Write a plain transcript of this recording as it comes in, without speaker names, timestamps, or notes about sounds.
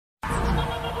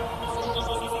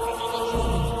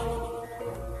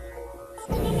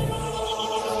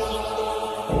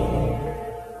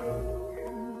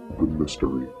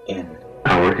mystery in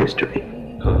our history.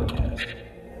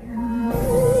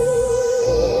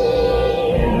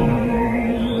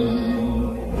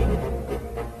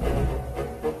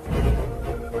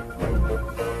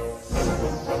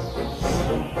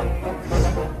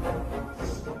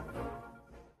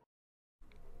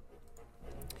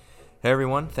 Hey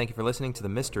everyone, thank you for listening to the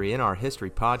Mystery in Our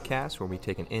History podcast, where we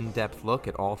take an in-depth look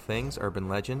at all things urban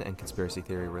legend and conspiracy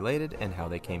theory related and how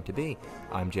they came to be.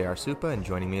 I'm J.R. Supa, and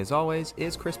joining me as always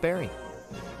is Chris Berry.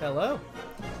 Hello.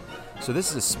 So this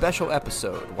is a special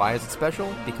episode. Why is it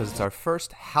special? Because it's our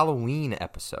first Halloween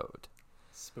episode.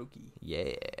 Spooky.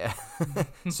 Yeah.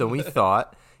 So we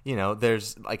thought,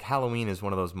 there's, Halloween is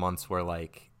one of those months where,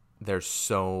 there's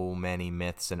so many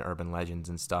myths and urban legends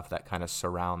and stuff that kind of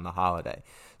surround the holiday.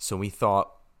 So we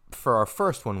thought for our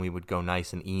first one, we would go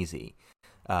nice and easy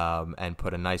and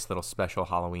put a nice little special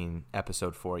Halloween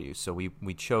episode for you. So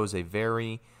we chose a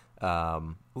very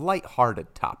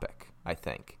lighthearted topic, I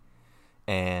think.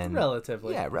 And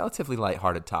relatively. Yeah, relatively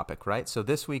lighthearted topic, right? So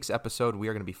this week's episode, we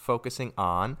are going to be focusing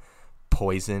on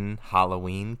poison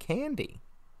Halloween candy.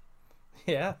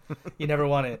 Yeah. You never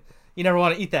want to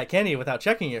eat that candy without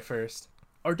checking it first.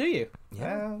 Or do you?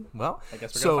 Yeah. Well, I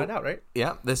guess we're going to find out, right?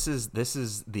 Yeah, this is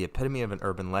the epitome of an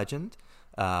urban legend.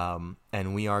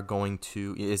 And we are going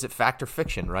to, is it fact or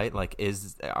fiction, right?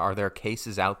 Are there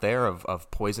cases out there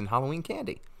of poison Halloween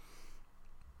candy?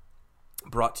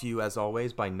 Brought to you, as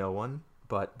always, by no one,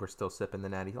 but we're still sipping the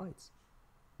Natty Lights.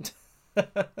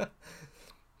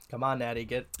 Come on, Natty,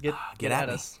 get at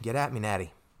us. Get at me,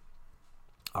 Natty.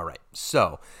 All right,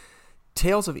 so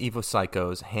tales of evil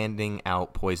psychos handing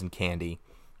out poison candy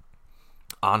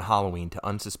on Halloween to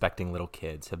unsuspecting little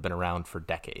kids have been around for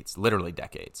decades, literally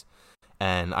decades.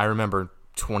 And I remember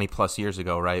 20 plus years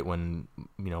ago, right, when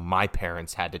my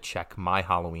parents had to check my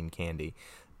Halloween candy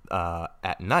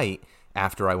at night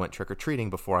after I went trick-or-treating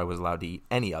before I was allowed to eat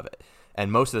any of it. And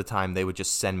most of the time, they would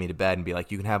just send me to bed and be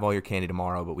like, you can have all your candy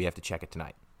tomorrow, but we have to check it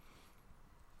tonight.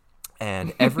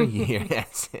 And every year,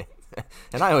 that's it.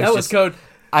 And I always that was code.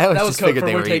 I always that was just code figured for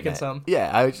they we're were taking eating some. it. Yeah,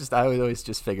 I always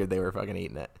just figured they were fucking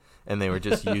eating it, and they were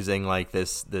just using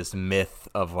this myth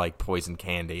of poison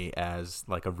candy as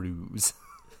a ruse.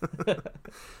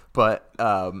 But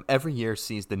every year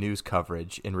sees the news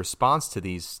coverage in response to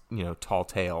these tall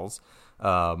tales.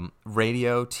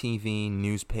 Radio, TV,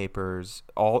 newspapers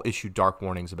all issue dark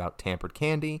warnings about tampered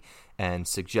candy and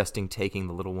suggesting taking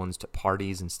the little ones to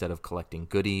parties instead of collecting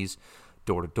goodies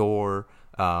door to door.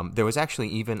 There was actually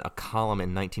even a column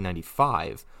in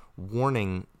 1995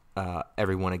 warning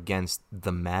everyone against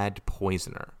the mad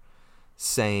poisoner,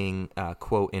 saying,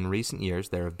 quote, in recent years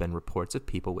there have been reports of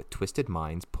people with twisted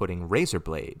minds putting razor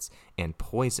blades and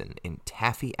poison in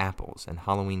taffy apples and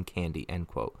Halloween candy, end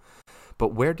quote.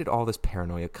 But where did all this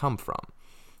paranoia come from?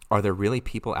 Are there really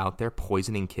people out there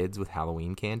poisoning kids with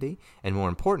Halloween candy? And more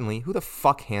importantly, who the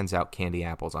fuck hands out candy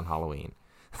apples on Halloween?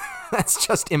 That's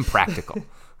just impractical.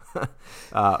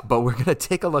 But we're going to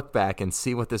take a look back and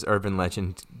see what this urban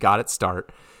legend got its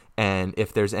start and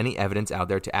if there's any evidence out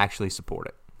there to actually support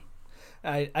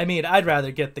it. I mean, I'd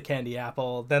rather get the candy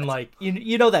apple than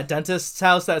that dentist's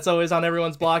house that's always on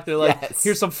everyone's block. They're like, yes.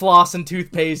 Here's some floss and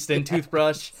toothpaste and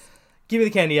toothbrush. Give me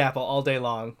the candy apple all day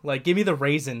long. Give me the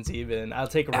raisins even. I'll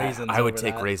take raisins. I would over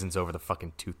take that. raisins over the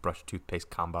fucking toothbrush-toothpaste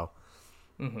combo.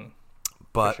 Mm-hmm.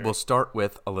 But sure. We'll start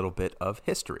with a little bit of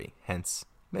history, hence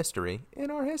mystery in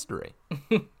our history.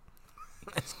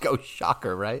 Let's go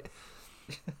shocker, right?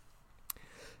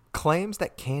 Claims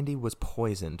that candy was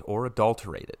poisoned or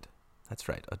adulterated. That's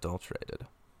right, adulterated.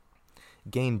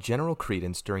 Gained general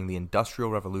credence during the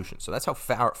Industrial Revolution. So that's how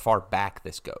far back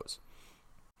this goes.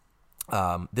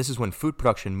 This is when food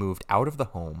production moved out of the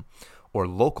home or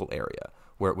local area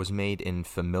where it was made in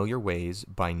familiar ways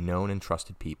by known and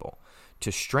trusted people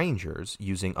to strangers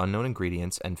using unknown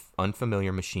ingredients and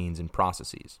unfamiliar machines and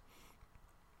processes.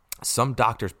 Some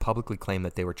doctors publicly claimed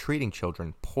that they were treating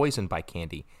children poisoned by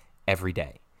candy every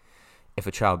day. If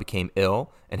a child became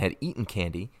ill and had eaten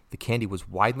candy, the candy was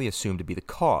widely assumed to be the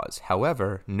cause.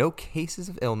 However, no cases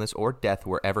of illness or death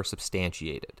were ever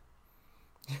substantiated.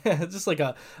 Just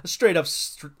a straight up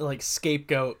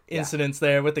scapegoat incidents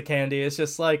there with the candy. It's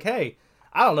just hey,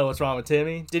 I don't know what's wrong with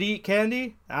Timmy. Did he eat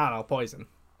candy? I don't know, poison.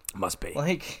 Must be.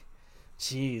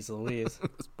 Jeez Louise.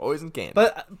 It's poison candy.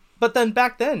 But then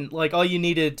back then, all you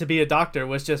needed to be a doctor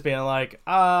was just being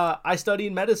I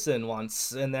studied medicine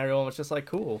once, and everyone was just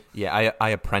cool. Yeah, I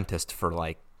apprenticed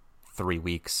for 3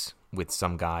 weeks with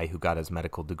some guy who got his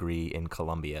medical degree in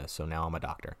Columbia, so now I'm a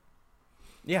doctor.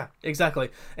 Yeah, exactly.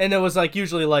 And it was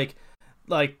usually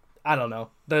I don't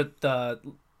know, the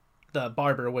the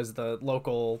barber was the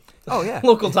local Oh yeah,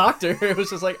 local doctor. It was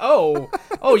just like, oh,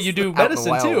 you do Out in the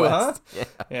medicine Wild too, West. huh?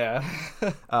 Yeah.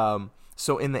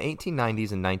 So in the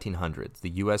 1890s and 1900s, the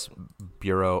U.S.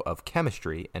 Bureau of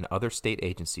Chemistry and other state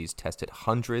agencies tested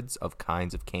hundreds of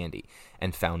kinds of candy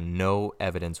and found no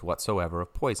evidence whatsoever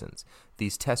of poisons.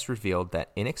 These tests revealed that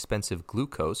inexpensive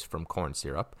glucose from corn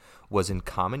syrup was in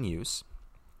common use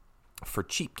for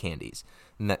cheap candies,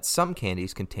 and that some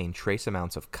candies contained trace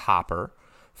amounts of copper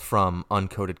from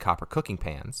uncoated copper cooking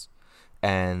pans,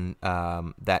 and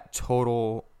that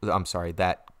coal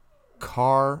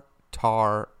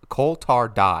tar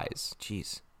dyes.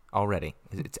 Jeez, already.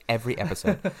 It's every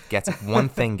episode. One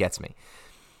thing gets me.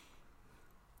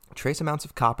 Trace amounts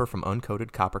of copper from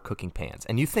uncoated copper cooking pans.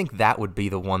 And you think that would be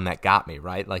the one that got me,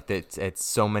 right? Like, it's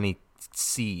so many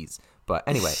C's. But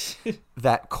anyway,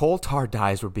 that coal tar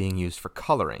dyes were being used for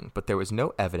coloring, but there was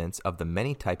no evidence of the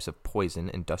many types of poison,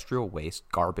 industrial waste,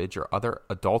 garbage, or other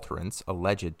adulterants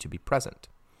alleged to be present.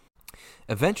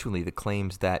 Eventually, the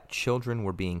claims that children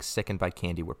were being sickened by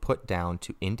candy were put down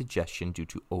to indigestion due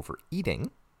to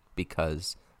overeating,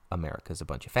 because America's a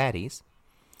bunch of fatties,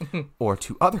 or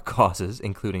to other causes,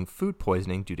 including food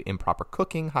poisoning due to improper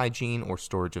cooking, hygiene, or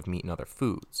storage of meat and other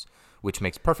foods, which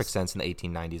makes perfect sense in the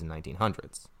 1890s and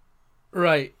 1900s.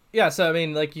 Right. Yeah, so I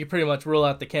mean, like, you pretty much rule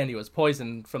out the candy was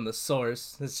poisoned from the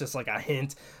source. It's just like a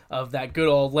hint of that good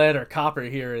old lead or copper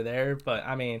here or there, but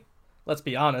I mean, let's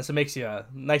be honest, it makes you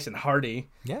nice and hearty.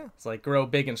 Yeah. It's like grow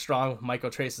big and strong with micro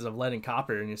traces of lead and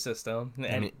copper in your system,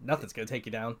 and nothing's going to take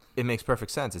you down. It makes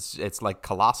perfect sense. It's like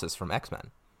Colossus from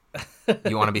X-Men.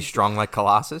 You want to be strong like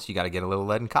Colossus, you got to get a little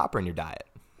lead and copper in your diet.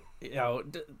 You know,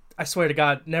 I swear to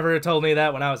God, never told me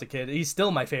that when I was a kid. He's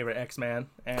still my favorite X-Man.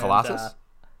 And, Colossus?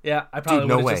 Yeah, I probably Dude,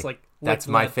 no would have way. just like That's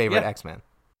licked my lead. favorite Yeah. X-Men.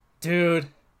 Dude,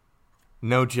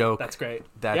 No joke. that's great.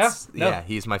 Yeah,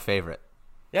 he's my favorite.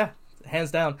 Yeah,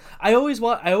 hands down. I always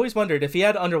wondered if he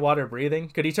had underwater breathing,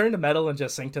 could he turn to metal and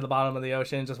just sink to the bottom of the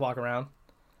ocean and just walk around?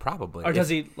 Probably. Or does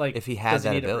he like if he had does he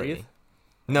that need to ability? breathe?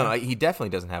 No, he definitely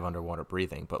doesn't have underwater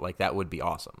breathing, but like that would be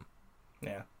awesome.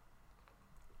 Yeah.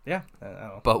 Yeah, I don't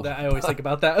know. But- I always think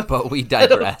about that. But we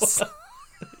digress.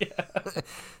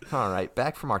 All right,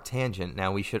 back from our tangent.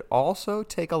 Now we should also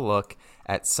take a look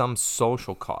at some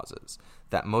social causes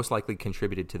that most likely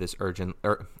contributed to this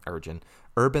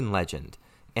urban legend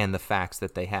and the facts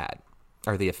that they had,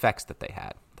 or the effects that they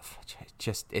had.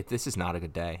 This is not a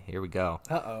good day. Here we go.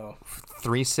 Uh-oh.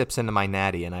 3 sips into my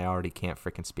natty and I already can't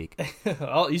freaking speak.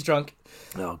 Oh, he's drunk.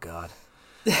 Oh, God.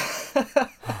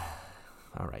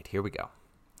 All right, here we go.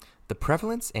 The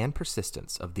prevalence and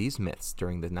persistence of these myths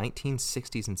during the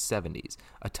 1960s and 70s,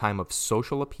 a time of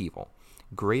social upheaval,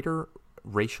 greater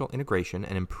racial integration,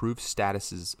 and improved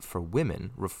statuses for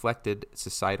women, reflected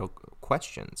societal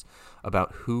questions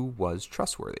about who was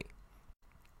trustworthy.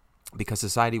 Because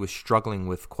society was struggling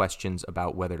with questions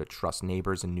about whether to trust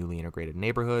neighbors in newly integrated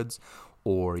neighborhoods,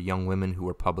 or young women who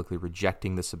were publicly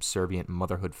rejecting the subservient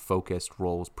motherhood-focused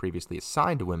roles previously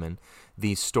assigned to women,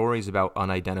 these stories about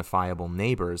unidentifiable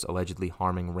neighbors allegedly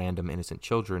harming random innocent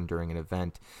children during an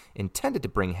event intended to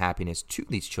bring happiness to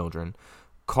these children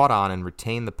caught on and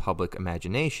retained the public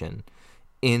imagination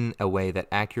in a way that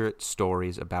accurate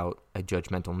stories about a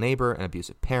judgmental neighbor, an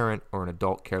abusive parent, or an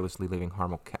adult carelessly leaving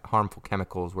harmful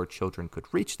chemicals where children could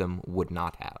reach them would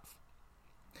not have.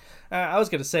 I was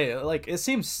going to say, like, it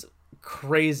seems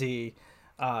crazy,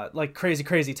 like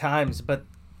crazy times, but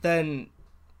then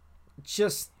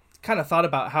just kind of thought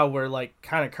about how we're like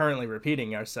kind of currently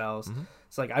repeating ourselves. Mm-hmm.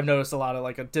 It's like I've noticed a lot of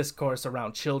like a discourse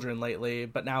around children lately,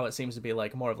 but now it seems to be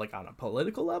like more of like on a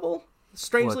political level,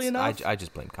 strangely enough. I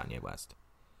just blame Kanye West.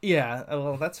 Yeah,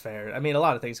 well, that's fair. I mean, a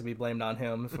lot of things can be blamed on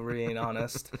him, if we're being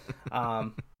honest.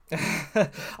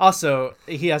 Also,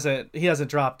 he hasn't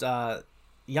dropped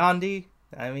Yandi.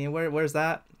 I mean, where's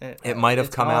that? It might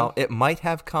have come gone. out. It might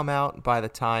have come out by the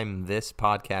time this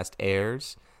podcast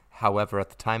airs. However,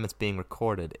 at the time it's being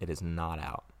recorded, it is not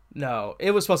out. No,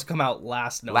 it was supposed to come out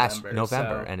last November.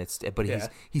 So, and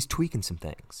he's tweaking some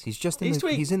things.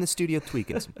 He's in the studio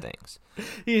tweaking some things.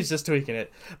 He's just tweaking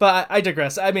it. But I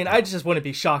digress. I mean, I just wouldn't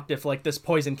be shocked if like this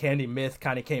poison candy myth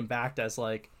kind of came back as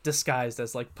like disguised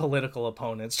as like political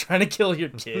opponents trying to kill your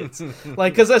kids.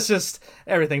 Like, because that's just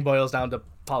everything boils down to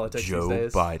politics Joe these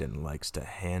days. Biden likes to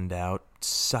hand out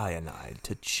cyanide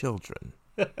to children.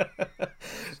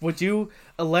 Would you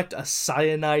elect a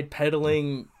cyanide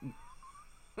peddling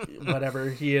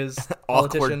whatever he is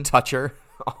politician?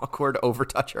 Awkward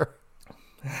over-toucher?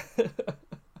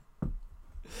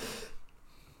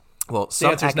 Well,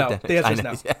 some academics... The answer's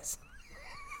no. Yes.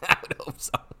 I would hope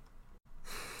so.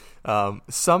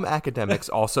 Some academics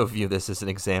also view this as an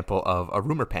example of a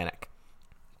rumor panic,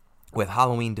 with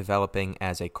Halloween developing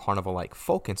as a carnival-like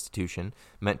folk institution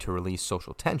meant to release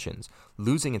social tensions,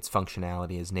 losing its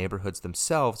functionality as neighborhoods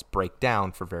themselves break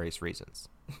down for various reasons.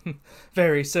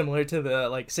 Very similar to the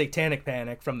like satanic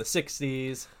panic from the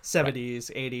 60s,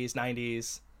 70s, 80s,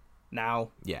 90s. Now.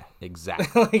 Yeah,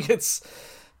 exactly. Like it's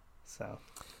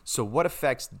So what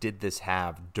effects did this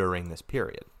have during this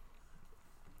period?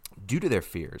 Due to their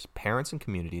fears, parents and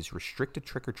communities restricted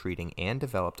trick-or-treating and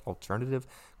developed alternative,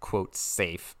 quote,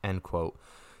 safe, end quote,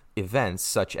 events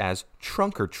such as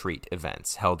trunk-or-treat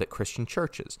events held at Christian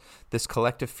churches. This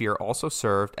collective fear also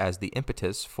served as the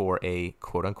impetus for a,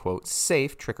 quote unquote,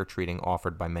 safe trick-or-treating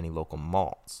offered by many local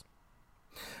malls.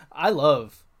 I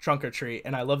love trunk or treat,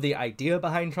 and I love the idea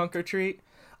behind trunk or treat.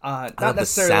 I love the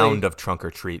sound of trunk or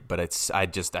treat, but I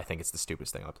think it's the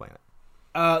stupidest thing on the planet.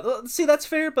 See, that's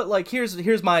fair, but like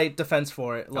here's my defense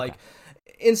for it. Like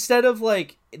instead of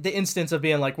like the instance of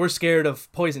being like we're scared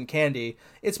of poison candy,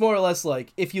 it's more or less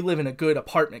like if you live in a good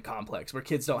apartment complex where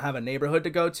kids don't have a neighborhood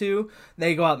to go to,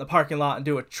 they go out in the parking lot and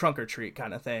do a trunk or treat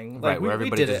kind of thing. Like, right, where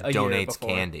everybody just donates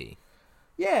candy.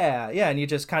 Yeah, and you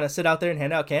just kind of sit out there and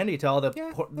hand out candy to all the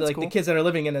cool. the kids that are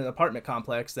living in an apartment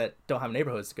complex that don't have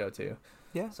neighborhoods to go to.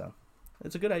 Yeah. So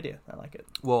it's a good idea. I like it.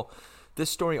 Well, this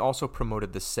story also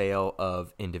promoted the sale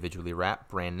of individually wrapped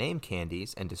brand name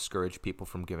candies and discouraged people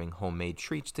from giving homemade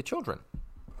treats to children.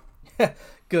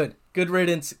 Good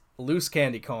riddance, loose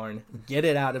candy corn. Get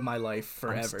it out of my life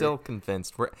forever. I'm still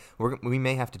convinced. We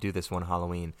may have to do this one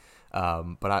Halloween,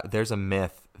 but there's a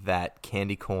myth that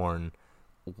candy corn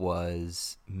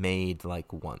was made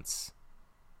like once.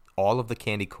 All of the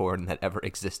candy corn that ever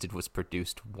existed was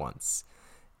produced once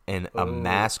in a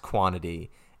mass quantity,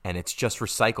 and it's just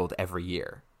recycled every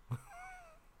year.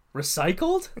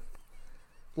 Recycled?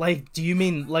 Like, do you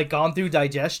mean like gone through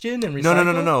digestion and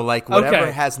recycled? No. Like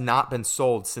whatever has not been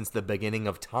sold since the beginning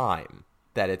of time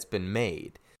that it's been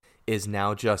made is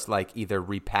now just like either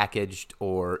repackaged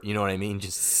or, you know what I mean,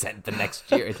 just sent the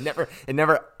next year. It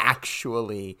never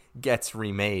actually gets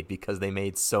remade because they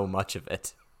made so much of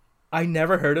it. I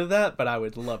never heard of that, but I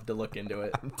would love to look into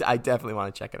it. I definitely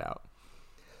want to check it out.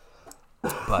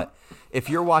 But if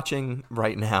you're watching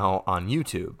right now on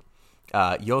YouTube,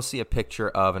 you'll see a picture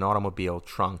of an automobile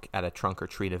trunk at a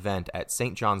trunk-or-treat event at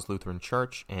St. John's Lutheran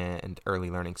Church and Early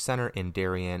Learning Center in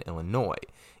Darien, Illinois.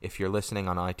 If you're listening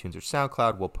on iTunes or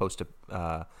SoundCloud, we'll post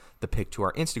the pic to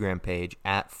our Instagram page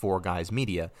at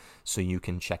 4guysmedia so you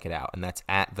can check it out. And that's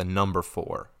at the number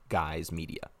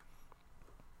 4guysmedia.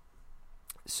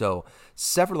 So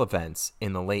several events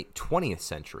in the late 20th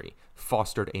century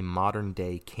fostered a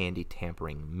modern-day candy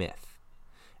tampering myth.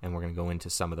 And we're going to go into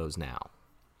some of those now.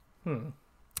 In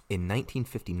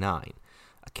 1959,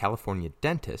 a California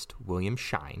dentist, William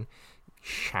Shine,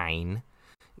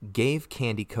 gave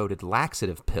candy-coated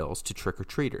laxative pills to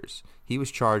trick-or-treaters. He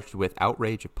was charged with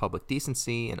outrage of public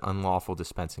decency and unlawful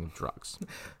dispensing of drugs.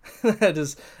 That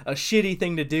is a shitty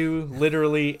thing to do,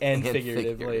 literally and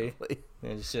figuratively.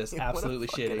 It's just absolutely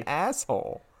what a shitty.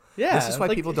 Asshole. Yeah. This is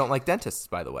why people don't like dentists,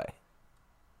 by the way.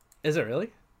 Is it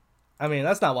really? I mean,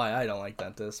 that's not why I don't like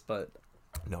dentists, but...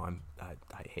 No, I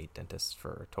hate dentists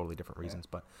for totally different reasons,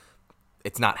 but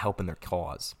it's not helping their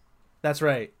cause. That's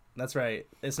right.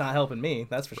 It's not helping me,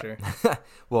 that's for sure.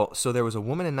 Well, so there was a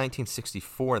woman in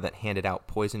 1964 that handed out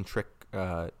poison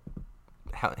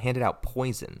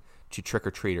to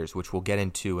trick-or-treaters, which we'll get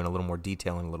into in a little more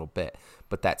detail in a little bit.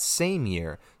 But that same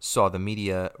year saw the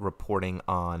media reporting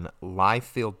on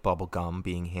live-filled bubble gum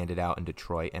being handed out in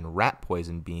Detroit and rat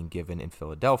poison being given in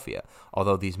Philadelphia,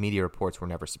 although these media reports were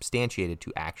never substantiated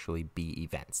to actually be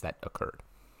events that occurred.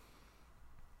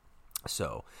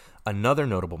 So, another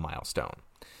notable milestone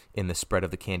in the spread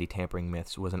of the candy tampering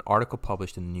myths was an article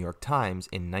published in the New York Times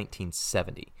in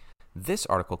 1970. This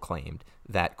article claimed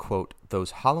that, quote,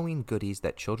 those Halloween goodies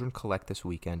that children collect this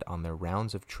weekend on their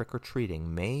rounds of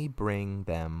trick-or-treating may bring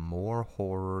them more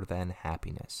horror than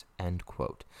happiness, end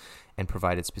quote, and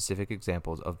provided specific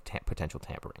examples of potential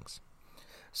tamperings.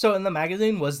 So in the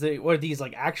magazine, were these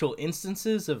like actual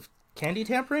instances of candy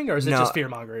tampering, or is it just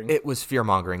fear-mongering? It was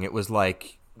fear-mongering. It was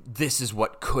like, this is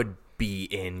what could be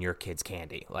in your kid's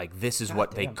candy. Like, this is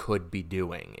what they could be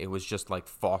doing. It was just like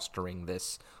fostering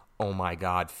this oh my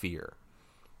god fear.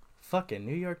 Fucking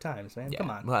New York Times, man. Yeah.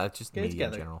 Come on. Well, it's just media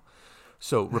in general.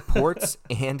 So reports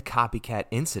and copycat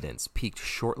incidents peaked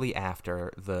shortly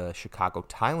after the Chicago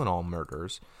Tylenol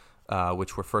murders,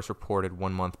 which were first reported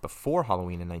 1 month before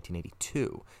Halloween in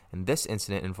 1982. And this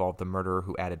incident involved the murderer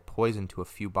who added poison to a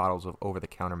few bottles of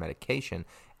over-the-counter medication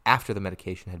after the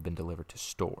medication had been delivered to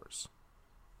stores.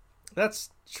 That's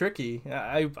tricky.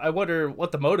 I wonder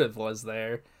what the motive was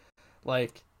there.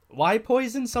 Like, why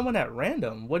poison someone at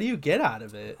random? What do you get out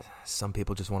of it? Some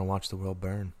people just want to watch the world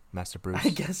burn, Master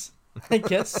Bruce. I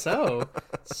guess so.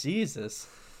 Jesus.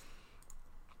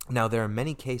 Now, there are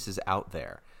many cases out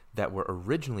there that were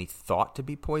originally thought to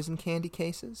be poison candy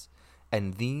cases,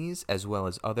 and these, as well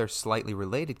as other slightly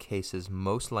related cases,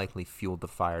 most likely fueled the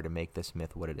fire to make this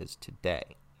myth what it is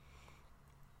today.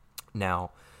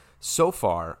 Now, so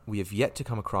far, we have yet to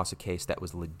come across a case that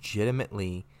was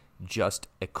legitimately just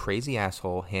a crazy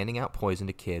asshole handing out poison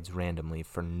to kids randomly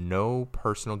for no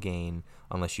personal gain,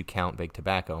 unless you count big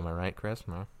tobacco. Am I right, Chris?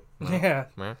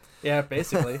 Yeah,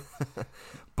 basically.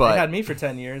 But they had me for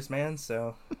 10 years, man,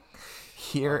 so...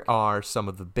 Here are some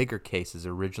of the bigger cases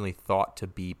originally thought to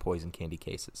be poison candy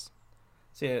cases.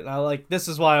 See, now, like, this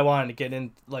is why I wanted to get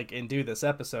in, like, and do this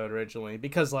episode originally,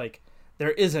 because, like, there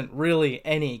isn't really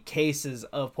any cases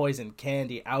of poison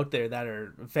candy out there that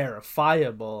are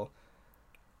verifiable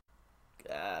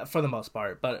for the most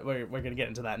part, but we're going to get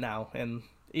into that now, and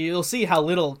you'll see how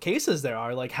little cases there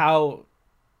are, like, how...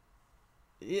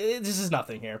 This is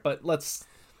nothing here, but let's...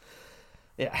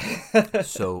 Yeah.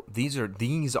 So these are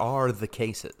the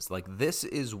cases. Like, this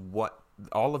is what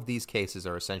all of these cases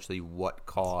are essentially what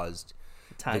caused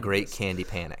the Great Candy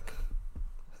Panic,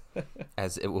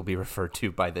 as it will be referred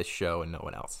to by this show and no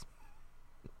one else.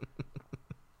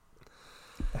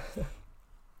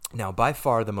 Now, by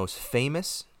far the most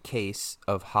famous case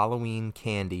of Halloween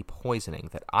candy poisoning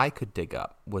that I could dig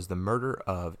up was the murder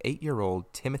of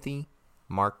 8-year-old Timothy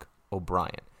Mark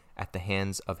O'Brien at the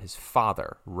hands of his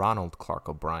father, Ronald Clark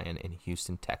O'Brien, in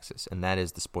Houston, Texas. And that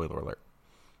is the spoiler alert.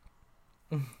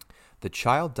 The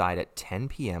child died at 10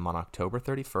 p.m. on October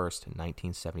 31st,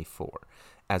 1974,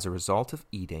 as a result of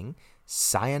eating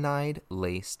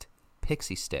cyanide-laced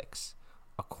pixie sticks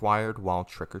acquired while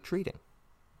trick-or-treating.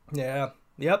 Yeah.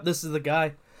 Yep, this is the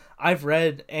guy. I've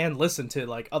read and listened to,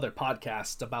 like, other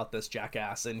podcasts about this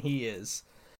jackass, and he is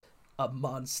a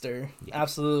monster. Yeah.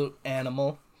 Absolute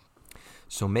animal.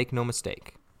 So make no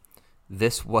mistake,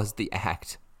 this was the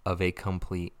act of a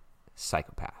complete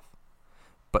psychopath.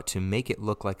 But to make it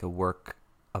look like a work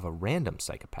of a random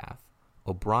psychopath,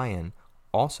 O'Brien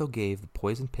also gave the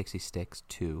poisoned pixie sticks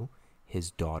to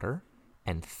his daughter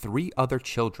and 3 other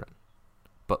children.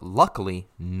 But luckily,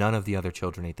 none of the other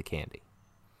children ate the candy.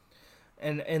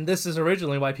 And this is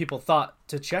originally why people thought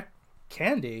to check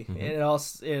candy.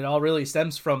 Mm-hmm. It all really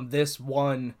stems from this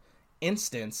one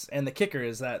instance, and the kicker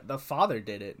is that the father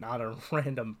did it, not a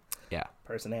random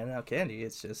person handing out candy.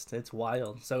 It's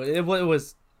wild. So it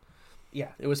was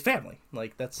family.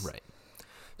 Like, that's right.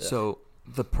 So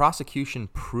the prosecution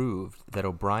proved that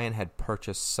O'Brien had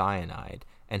purchased cyanide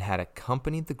and had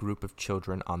accompanied the group of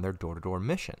children on their door-to-door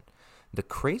mission. The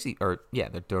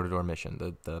door-to-door mission,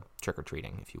 the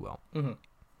trick-or-treating, if you will. Mm-hmm.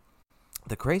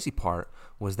 The crazy part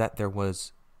was that there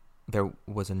was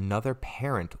another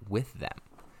parent with them,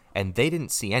 and they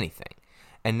didn't see anything.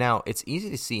 And now it's easy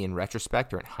to see in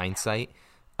retrospect or in hindsight.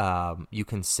 You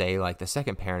can say, like, the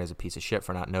second parent is a piece of shit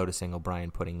for not noticing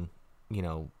O'Brien putting,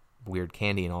 weird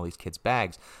candy in all these kids'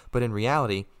 bags. But in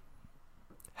reality,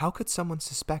 how could someone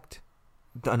suspect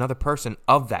another person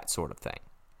of that sort of thing?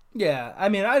 Yeah, I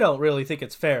mean, I don't really think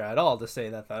it's fair at all to say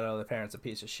that the other parent's a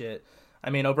piece of shit. I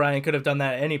mean, O'Brien could have done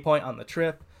that at any point on the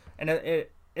trip, and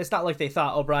it's not like they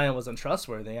thought O'Brien was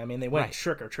untrustworthy. I mean, they went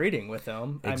trick-or-treating with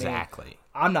him. Exactly. I mean,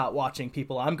 I'm not watching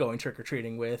people I'm going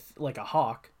trick-or-treating with like a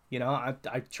hawk. I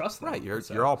trust them. Right,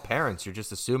 you're all parents. You're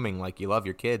just assuming, like, you love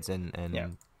your kids and yeah.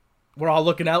 We're all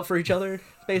looking out for each other,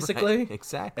 basically. Right,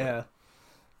 exactly. Yeah.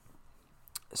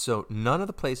 So none of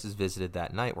the places visited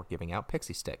that night were giving out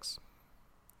pixie sticks,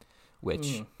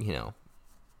 which,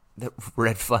 the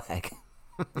red flag.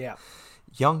 Yeah.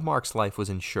 Young Mark's life was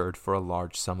insured for a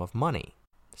large sum of money.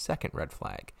 Second red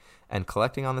flag. And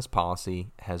collecting on this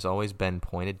policy has always been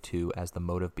pointed to as the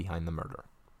motive behind the murder.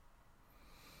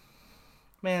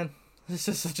 Man, this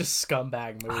is such a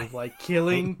scumbag move. Like,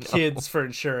 killing kids for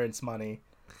insurance money.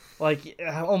 Like,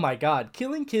 oh my god.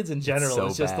 Killing kids in general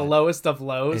is just the lowest of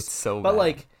lows. It's so But, bad.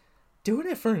 like, doing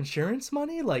it for insurance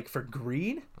money? Like, for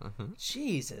greed? Mm-hmm.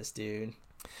 Jesus, dude.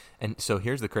 And so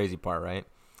here's the crazy part, right?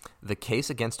 The case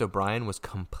against O'Brien was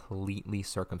completely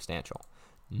circumstantial.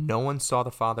 No one saw the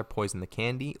father poison the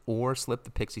candy or slip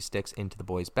the pixie sticks into the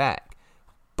boy's bag.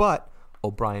 But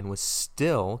O'Brien was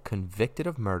still convicted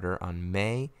of murder in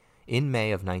May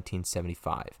of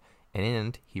 1975,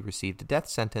 and he received a death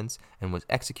sentence and was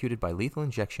executed by lethal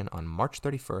injection on March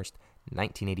 31st,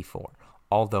 1984.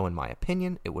 Although, in my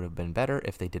opinion, it would have been better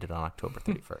if they did it on October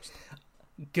 31st.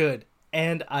 Good.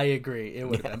 And I agree. It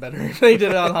would have been better if they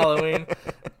did it on Halloween.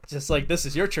 Just like, this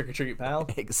is your trick-or-treat, pal.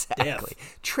 Exactly.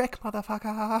 Trick,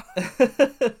 motherfucker.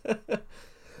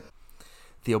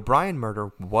 The O'Brien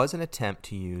murder was an attempt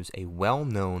to use a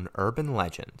well-known urban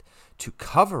legend to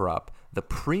cover up the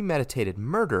premeditated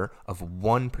murder of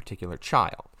one particular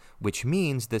child, which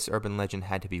means this urban legend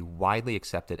had to be widely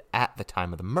accepted at the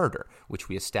time of the murder, which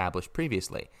we established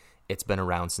previously. It's been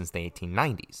around since the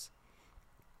 1890s.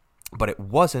 But it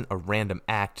wasn't a random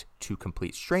act to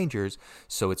complete strangers,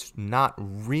 so it's not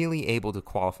really able to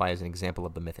qualify as an example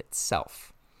of the myth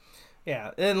itself.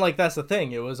 Yeah, and like that's the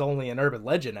thing. It was only an urban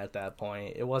legend at that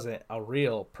point. It wasn't a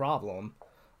real problem.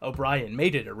 O'Brien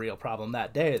made it a real problem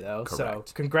that day, though. Correct.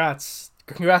 So congrats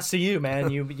to you,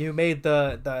 man. You made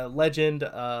the legend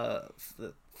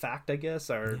fact, I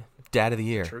guess, or Dad of the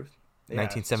Year. truth.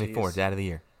 1974, geez. Dad of the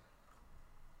Year.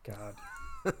 God,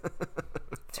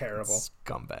 terrible.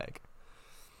 Scumbag.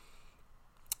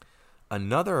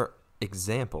 Another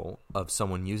example of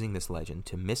someone using this legend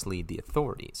to mislead the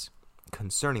authorities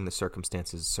concerning the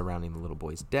circumstances surrounding the little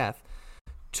boy's death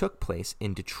took place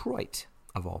in Detroit,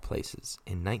 of all places,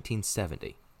 in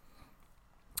 1970.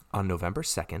 On November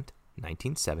 2nd,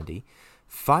 1970,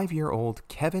 5-year-old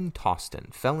Kevin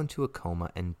Toston fell into a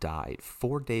coma and died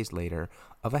 4 days later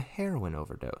of a heroin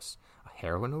overdose. A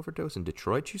heroin overdose in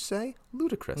Detroit, you say?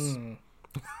 Ludicrous.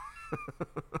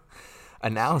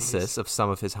 Analysis of some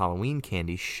of his Halloween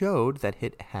candy showed that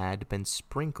it had been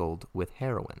sprinkled with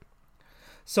heroin.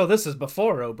 So this is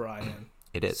before O'Brien.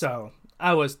 It is. So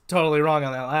I was totally wrong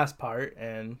on that last part,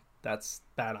 and that's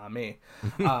bad on me.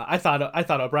 I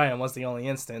thought O'Brien was the only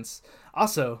instance.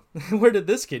 Also, where did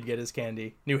this kid get his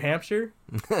candy? New Hampshire?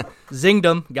 Zinged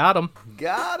him. Got him.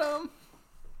 Got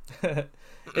him.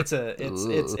 It's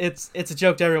a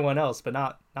joke to everyone else, but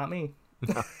not me.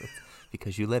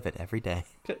 Because you live it every day.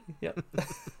 Yep.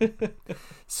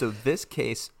 So this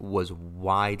case was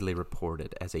widely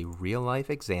reported as a real-life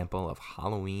example of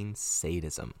Halloween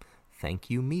sadism. Thank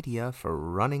you, media, for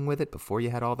running with it before you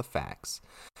had all the facts.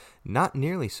 Not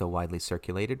nearly so widely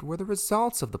circulated were the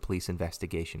results of the police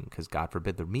investigation, because God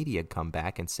forbid the media come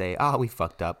back and say, we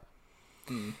fucked up.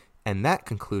 And that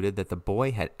concluded that the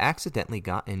boy had accidentally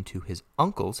got into his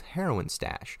uncle's heroin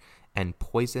stash and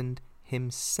poisoned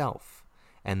himself,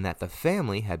 and that the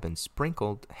family had then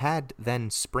sprinkled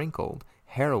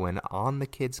heroin on the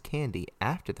kid's candy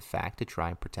after the fact to try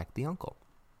and protect the uncle.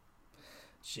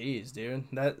 Jeez, dude.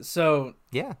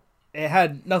 Yeah. It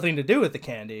had nothing to do with the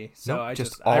candy. So Nope, I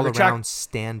just I all retract- around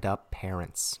stand-up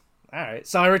parents. All right,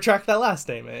 so I retract that last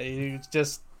statement. You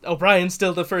just O'Brien's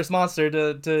still the first monster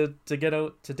to get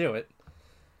out to do it.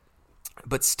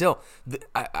 But still,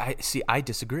 I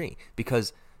disagree,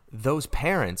 because those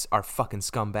parents are fucking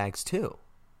scumbags too.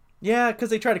 Yeah, because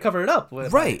they try to cover it up.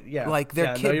 Right. Yeah. Like their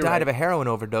Yeah, kid you're died right. of a heroin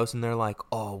overdose, and they're like,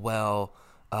 oh, well,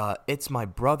 it's my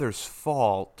brother's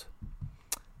fault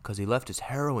because he left his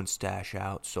heroin stash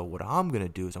out. So what I'm going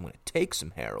to do is I'm going to take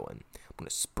some heroin. I'm going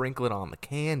to sprinkle it on the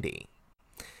candy.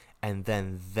 And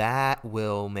then that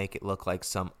will make it look like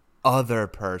some other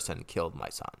person killed my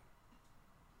son.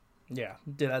 Yeah,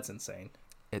 dude, that's insane.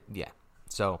 Yeah.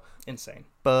 So Insane.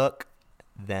 fuck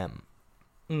them.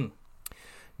 Mm.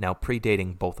 Now,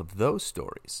 predating both of those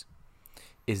stories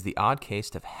is the odd case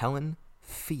of Helen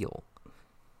Feel.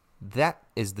 That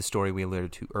is the story we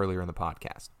alluded to earlier in the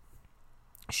podcast.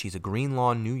 She's a Green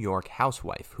Lawn, New York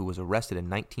housewife who was arrested in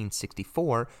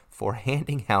 1964 for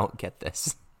handing out, get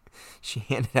this, she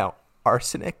handed out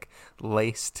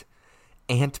arsenic-laced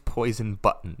ant poison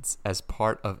buttons as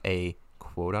part of a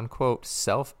quote-unquote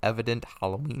self-evident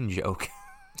Halloween joke.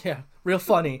 Yeah, real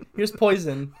funny. Here's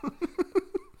poison.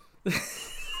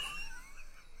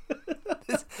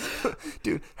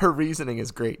 Dude, her reasoning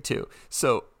is great too.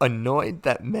 So, annoyed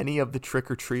that many of the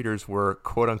trick-or-treaters were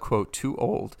quote-unquote too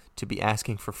old to be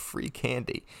asking for free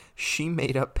candy, she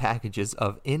made up packages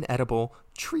of inedible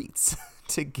treats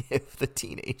to give the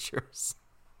teenagers.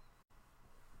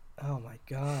 Oh my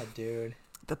god, dude.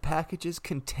 The packages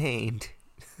contained...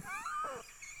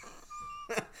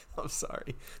 I'm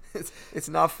sorry. It's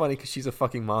not funny because she's a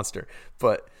fucking monster,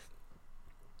 but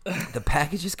the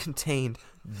packages contained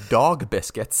dog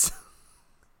biscuits,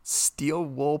 steel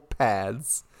wool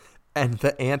pads, and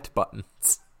the ant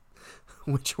buttons,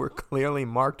 which were clearly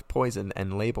marked poison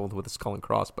and labeled with a skull and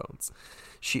crossbones.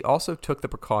 She also took the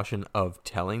precaution of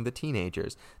telling the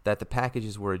teenagers that the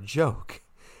packages were a joke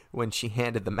when she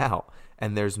handed them out,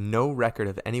 and there's no record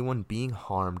of anyone being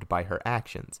harmed by her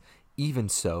actions. Even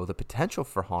so, the potential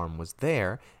for harm was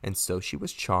there, and so she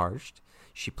was charged.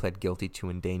 She pled guilty to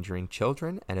endangering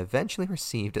children and eventually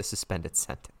received a suspended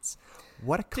sentence.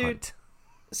 What a cunt. Dude,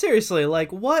 seriously,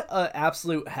 like, what a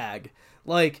absolute hag.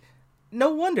 Like, no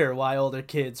wonder why older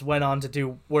kids went on to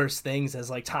do worse things as,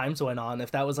 like, times went on,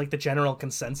 if that was, like, the general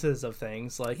consensus of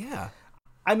things. Like, Yeah.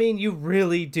 I mean, you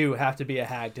really do have to be a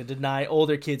hag to deny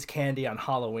older kids candy on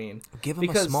Halloween. Give them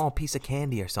a small piece of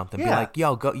candy or something. Yeah. Be like,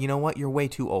 yo, go. You know what? You're way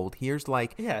too old. Here's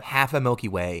like half a Milky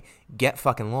Way. Get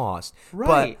fucking lost.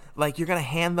 Right. But like, you're gonna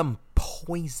hand them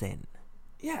poison.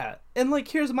 Yeah, and like,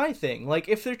 here's my thing. Like,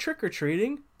 if they're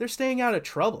trick-or-treating, they're staying out of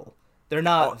trouble. They're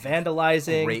not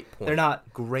vandalizing. Great point. They're not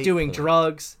doing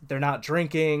drugs. They're not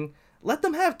drinking. Let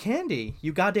them have candy,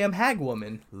 you goddamn hag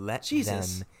woman. Let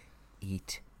Jesus. them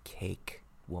eat cake.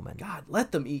 Woman. God,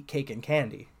 let them eat cake and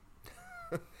candy.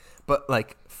 But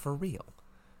like, for real,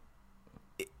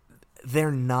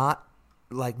 they're not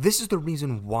like, this is the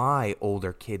reason why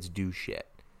older kids do shit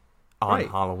on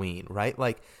Halloween, right?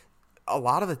 Like, a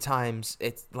lot of the times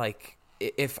it's like,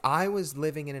 if I was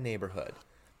living in a neighborhood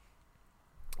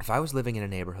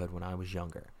when I was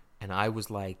younger and I was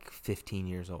like 15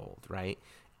 years old, right?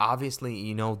 Obviously,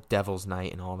 you know, Devil's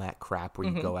Night and all that crap where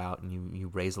you go out and you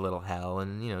raise a little hell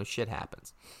and, you know, shit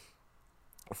happens.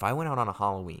 If I went out on a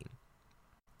Halloween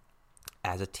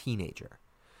as a teenager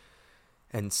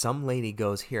and some lady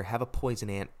goes, here, have a poison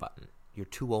ant button. You're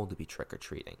too old to be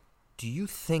trick-or-treating. Do you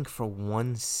think for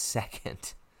 1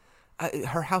 second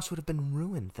her house would have been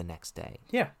ruined the next day?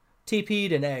 Yeah.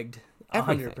 TP'd and egged.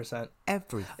 100%.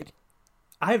 Everything.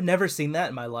 I've never seen that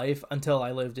in my life until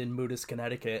I lived in Moodus,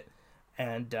 Connecticut.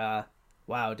 And,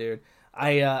 wow, dude.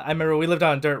 I remember we lived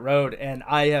on a dirt road, and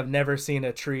I have never seen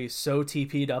a tree so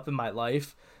TP'd up in my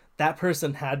life. That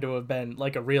person had to have been,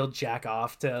 like, a real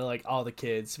jack-off to, like, all the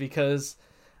kids, because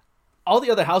all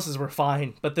the other houses were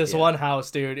fine, but this one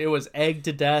house, dude, it was egged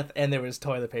to death, and there was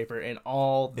toilet paper in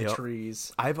all the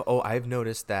trees. I've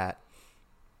noticed that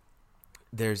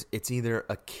it's either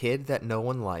a kid that no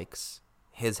one likes,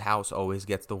 his house always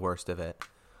gets the worst of it,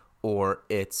 or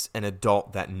it's an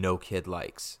adult that no kid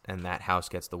likes, and that house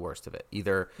gets the worst of it.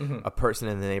 Either a person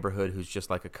in the neighborhood who's just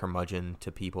like a curmudgeon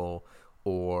to people,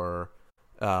 or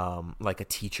like a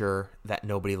teacher that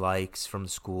nobody likes from the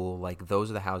school. Like,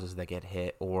 those are the houses that get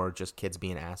hit, or just kids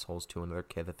being assholes to another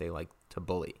kid that they like to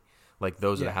bully. Like,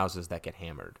 those are the houses that get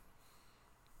hammered.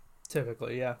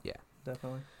 Typically, yeah. Yeah.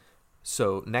 Definitely.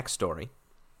 So, next story.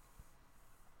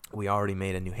 We already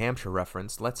made a New Hampshire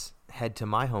reference. Let's head to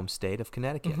my home state of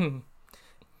Connecticut.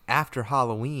 After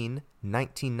Halloween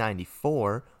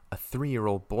 1994, a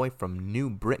 3-year-old boy from New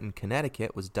Britain,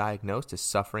 Connecticut, was diagnosed as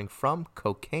suffering from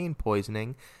cocaine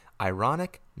poisoning.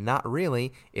 Ironic? Not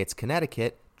really. It's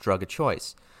Connecticut. Drug of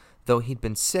choice. Though he'd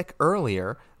been sick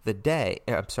earlier in the day,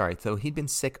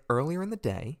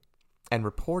 and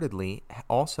reportedly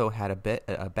also had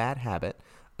a bad habit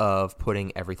of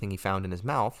putting everything he found in his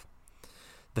mouth,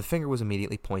 the finger was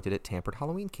immediately pointed at tampered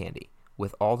Halloween candy,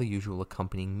 with all the usual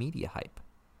accompanying media hype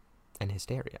and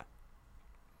hysteria.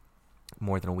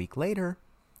 More than a week later,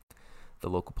 the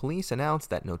local police announced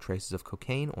that no traces of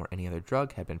cocaine or any other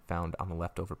drug had been found on the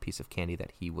leftover piece of candy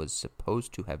that he was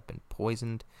supposed to have been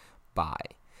poisoned by.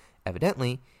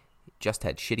 Evidently, he just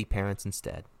had shitty parents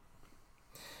instead.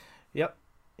 Yep.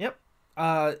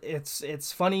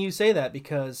 It's funny you say that,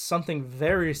 because something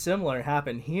very similar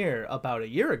happened here about a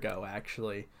year ago,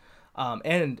 actually.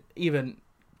 And even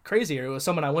crazier, it was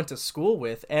someone I went to school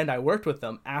with, and I worked with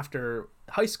them after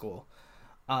high school.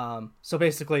 So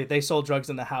basically, they sold drugs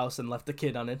in the house and left the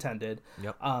kid unattended.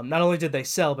 Yep. Not only did they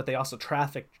sell, but they also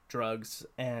trafficked drugs,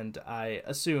 and I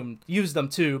assumed used them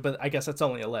too, but I guess that's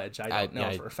only alleged. I don't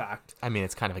know for a fact. I mean,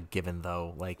 it's kind of a given,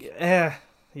 though. Like,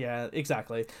 yeah,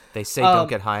 exactly. They say don't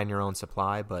get high on your own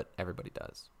supply, but everybody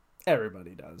does.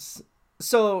 Everybody does.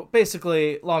 So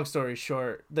basically, long story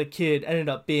short, the kid ended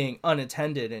up being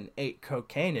unattended and ate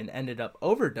cocaine and ended up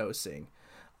overdosing,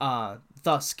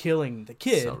 thus killing the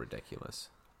kid. So ridiculous.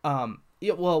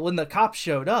 Well, when the cops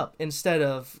showed up, instead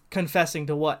of confessing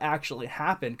to what actually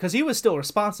happened, because he was still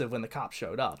responsive when the cops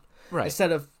showed up, right?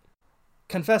 Instead of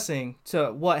confessing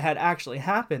to what had actually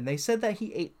happened, they said that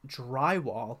he ate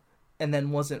drywall and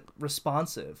then wasn't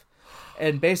responsive.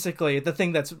 And basically, the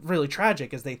thing that's really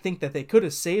tragic is they think that they could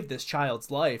have saved this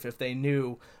child's life if they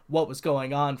knew what was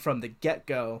going on from the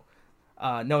get-go,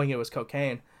 knowing it was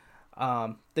cocaine.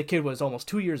 The kid was almost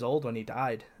 2 years old when he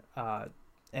died.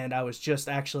 And I was just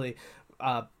actually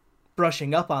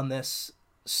brushing up on this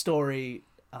story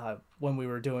when we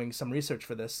were doing some research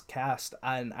for this cast.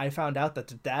 And I found out that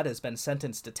the dad has been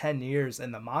sentenced to 10 years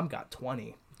and the mom got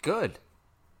 20. Good.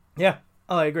 Yeah.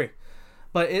 Oh, I agree.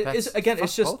 But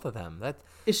it's just both of them.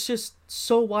 It's just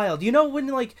so wild. You know, when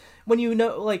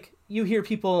you hear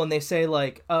people and they say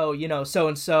like, oh, you know, so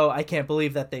and so, I can't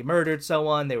believe that they murdered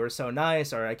someone. They were so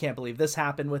nice, or I can't believe this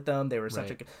happened with them. They were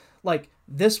such a like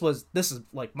this is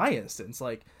like my instance.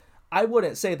 Like, I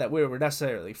wouldn't say that we were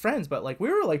necessarily friends, but like we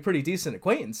were like pretty decent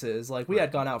acquaintances. Like we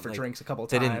had gone out for Like, drinks a couple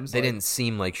They times. didn't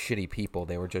seem like shitty people.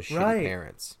 They were just shitty Right.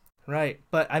 parents. Right.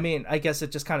 But I mean, I guess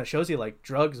it just kind of shows you like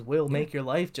drugs will make your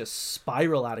life just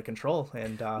spiral out of control.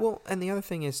 And Well, and the other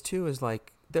thing is too is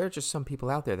like there are just some people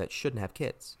out there that shouldn't have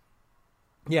kids.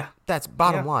 yeah, That's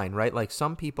bottom Yeah. line, right? Like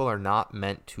some people are not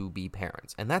meant to be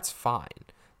parents, and that's fine.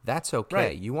 That's okay.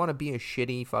 Right. You want to be a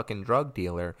shitty fucking drug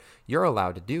dealer, you're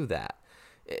allowed to do that.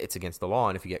 It's against the law,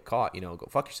 and if you get caught, go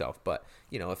fuck yourself. But,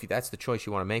 if that's the choice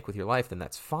you want to make with your life, then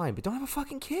that's fine. But don't have a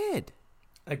fucking kid.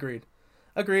 agreed.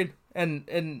 And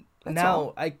That's now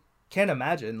all. I can't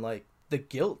imagine like the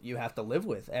guilt you have to live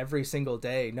with every single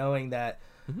day, knowing that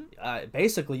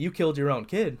basically you killed your own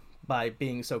kid by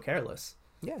being so careless.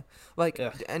 Yeah, like,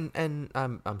 Ugh. and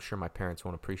I'm sure my parents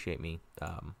won't appreciate me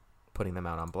putting them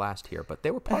out on blast here, but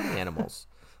they were party animals.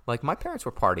 Like my parents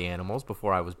were party animals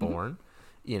before I was born,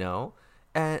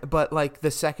 but like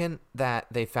the second that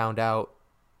they found out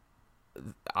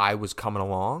I was coming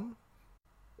along,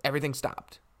 everything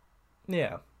stopped.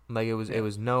 Yeah. Like it was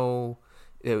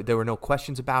there were no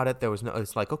questions about it.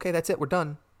 It's like, okay, that's it, we're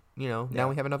done. Now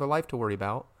we have another life to worry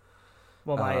about.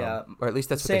 Well, my or at least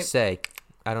that's what they same- say.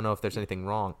 I don't know if there's anything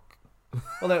wrong.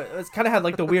 Well, it's kind of had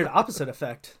like the weird opposite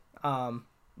effect.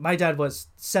 My dad was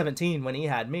 17 when he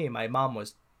had me. My mom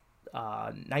was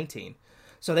 19,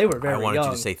 so they were very I wanted young.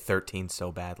 you to say 13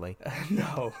 so badly.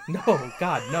 No,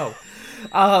 God, no.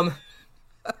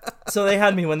 So they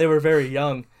had me when they were very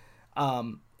young.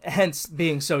 Hence,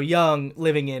 being so young,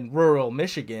 living in rural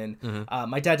Michigan,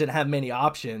 my dad didn't have many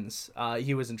options.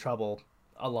 He was in trouble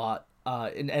a lot.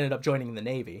 And ended up joining the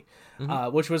Navy,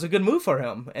 which was a good move for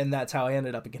him. And that's how I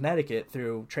ended up in Connecticut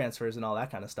through transfers and all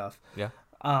that kind of stuff. Yeah.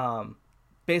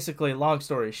 Basically, long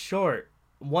story short,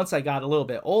 once I got a little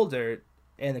bit older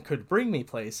and it could bring me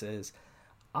places,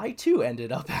 I too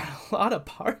ended up at a lot of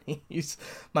parties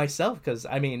myself. Because,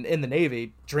 I mean, in the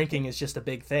Navy, drinking is just a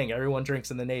big thing. Everyone drinks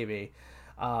in the Navy.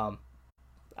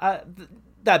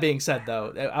 That being said,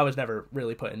 though, I was never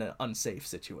really put in an unsafe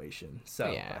situation.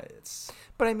 So Yeah. it's...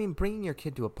 But I mean, bringing your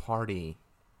kid to a party,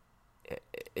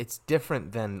 it's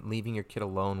different than leaving your kid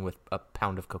alone with a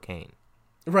pound of cocaine.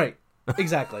 Right.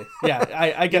 Exactly. Yeah.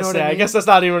 I guess. what I I mean? guess that's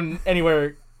not even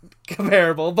anywhere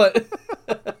comparable. But,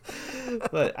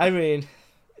 but I mean,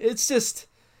 it's just,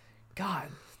 God,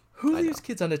 who I leaves know.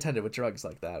 kids unattended with drugs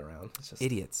like that around? It's just,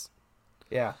 Idiots.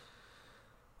 yeah.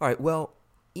 All right, well,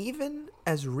 even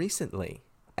as recently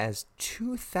as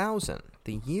 2000,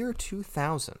 the year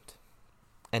 2000,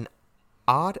 an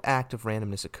odd act of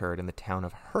randomness occurred in the town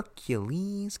of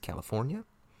Hercules, California,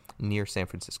 near San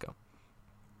Francisco.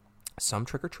 Some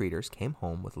trick-or-treaters came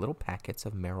home with little packets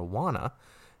of marijuana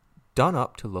done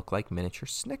up to look like miniature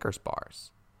Snickers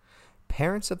bars.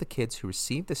 Parents of the kids who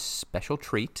received this special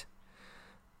treat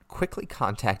quickly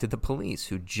contacted the police,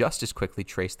 who just as quickly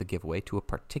traced the giveaway to a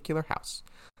particular house.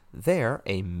 There,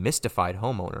 a mystified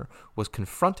homeowner was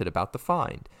confronted about the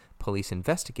find. Police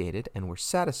investigated and were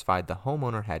satisfied the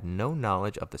homeowner had no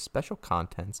knowledge of the special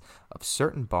contents of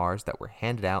certain bars that were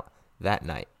handed out that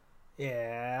night.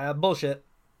 Yeah. Bullshit.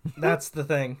 That's the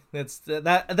thing. It's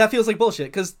that feels like bullshit.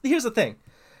 Because here's the thing.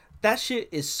 That shit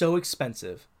is so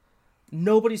expensive.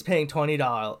 Nobody's paying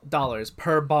 $20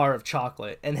 per bar of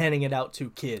chocolate and handing it out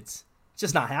to kids. It's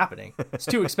just not happening. It's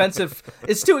too expensive.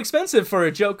 It's too expensive for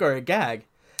a joke or a gag.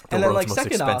 The And then, world's like, most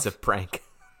second expensive off, prank.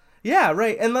 yeah,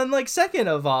 right. And then, like, second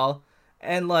of all,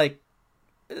 and like,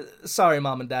 sorry,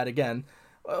 mom and dad, again,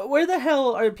 where the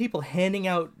hell are people handing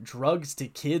out drugs to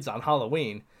kids on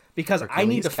Halloween? Because I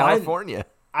need Hercules, to find California.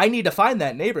 I need to find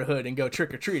that neighborhood and go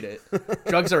trick or treat it.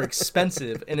 Drugs are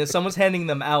expensive, and if someone's handing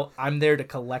them out, I'm there to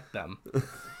collect them.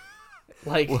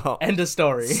 Like, Well, end of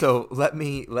story. So let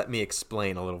me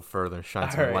explain a little further, shine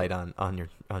some All right. light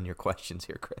on your questions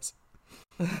here, Chris.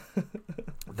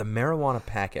 The marijuana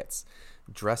packets,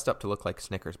 dressed up to look like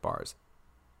Snickers bars,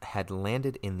 had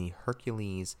landed in the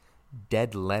Hercules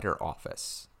dead letter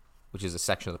office, which is a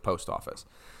section of the post office,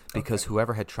 because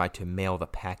whoever had tried to mail the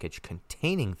package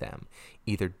containing them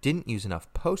either didn't use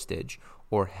enough postage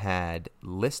or had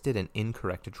listed an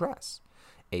incorrect address.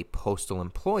 A postal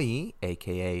employee,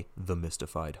 aka the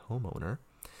mystified homeowner,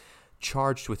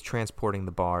 charged with transporting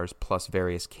the bars plus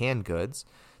various canned goods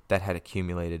that had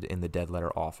accumulated in the dead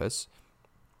letter office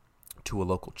to a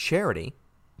local charity,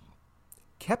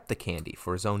 kept the candy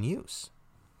for his own use.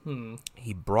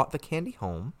 He brought the candy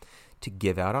home to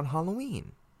give out on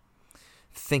Halloween,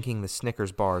 thinking the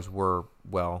Snickers bars were,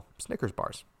 well, Snickers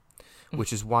bars,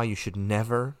 which is why you should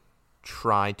never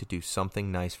try to do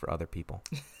something nice for other people.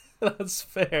 That's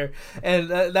fair. And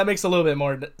that makes a little bit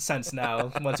more sense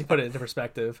now once you put it into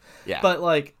perspective. Yeah. But,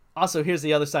 like, Also, here's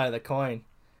the other side of the coin.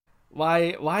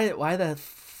 Why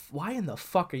in the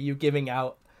fuck are you giving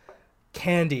out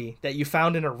candy that you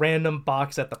found in a random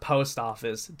box at the post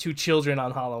office to children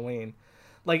on Halloween?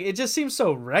 Like, it just seems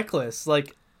so reckless.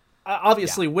 Like,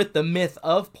 obviously, with the myth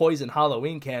of poison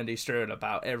Halloween candy strewn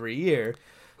about every year,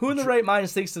 who in the right mind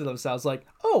thinks to themselves, like,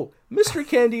 oh, mystery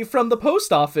candy from the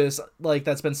post office, like,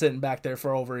 that's been sitting back there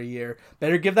for over a year.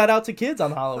 Better give that out to kids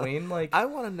on Halloween. Like, I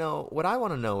want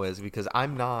to know is, because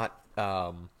I'm not,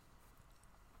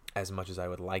 as much as I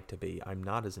would like to be, I'm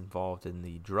not as involved in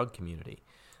the drug community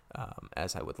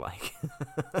as I would like.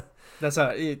 That's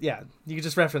yeah, you can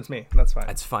just reference me. That's fine.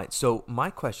 That's fine. So my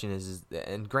question is,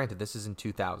 and granted, this is in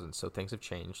 2000, so things have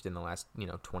changed in the last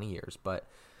 20 years. But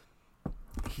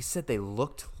he said they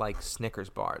looked like Snickers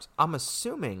bars. I'm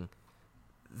assuming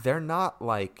they're not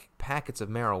like packets of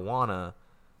marijuana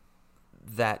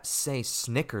that say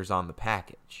Snickers on the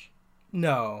package.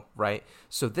 No. Right?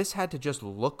 So this had to just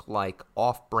look like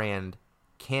off-brand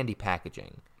candy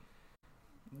packaging.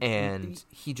 And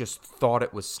he just thought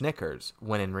it was Snickers,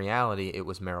 when in reality it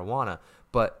was marijuana.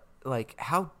 But, like,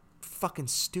 how fucking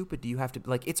stupid do you have to...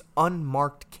 Like, it's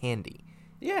unmarked candy.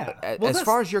 Yeah. As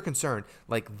far as you're concerned,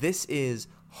 like, this is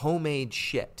homemade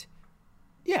shit.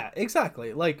 Yeah,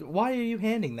 exactly. Like, why are you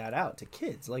handing that out to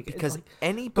kids? Like, because like,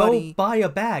 anybody... Go buy a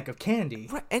bag of candy.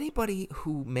 Right, anybody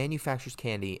who manufactures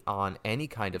candy on any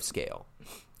kind of scale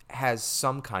has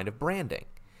some kind of branding.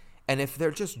 And if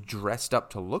they're just dressed up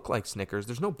to look like Snickers,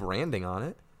 there's no branding on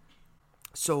it.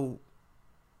 So,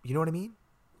 you know what I mean?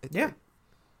 Yeah.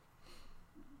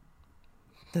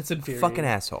 That's infuriating. Fucking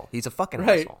asshole. He's a fucking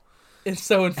asshole. It's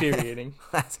so infuriating.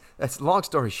 That's long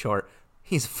story short,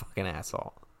 he's a fucking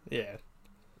asshole. Yeah.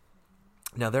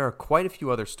 Now, there are quite a few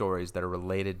other stories that are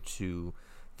related to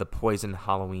the poison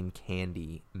Halloween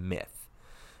candy myth.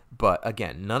 But,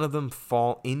 again, none of them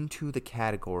fall into the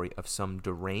category of some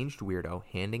deranged weirdo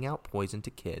handing out poison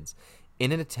to kids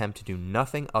in an attempt to do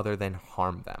nothing other than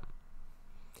harm them.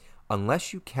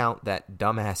 Unless you count that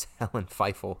dumbass Helen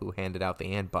Feifel who handed out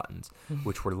the and buttons,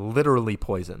 which were literally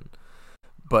poison.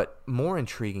 But more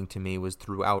intriguing to me was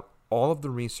throughout all of the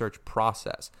research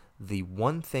process, the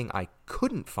one thing I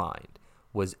couldn't find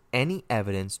was any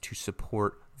evidence to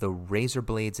support the razor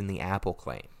blades in the apple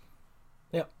claim.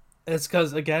 Yep. It's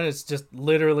because, again, it's just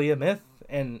literally a myth.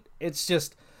 And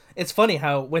it's funny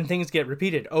how when things get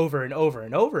repeated over and over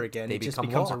and over again, it just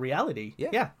becomes a reality.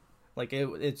 Yeah. Like,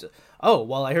 it's, oh,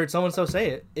 well, I heard so-and-so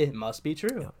say it. It must be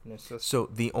true. Yeah. And it's just... So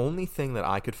the only thing that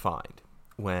I could find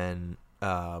when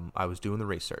I was doing the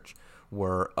research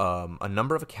were a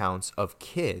number of accounts of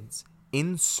kids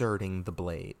inserting the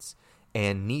blades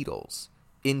and needles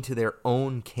into their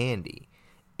own candy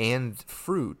and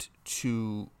fruit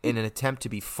in an attempt to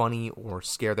be funny or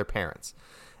scare their parents,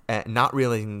 not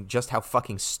realizing just how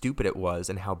fucking stupid it was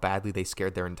and how badly they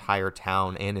scared their entire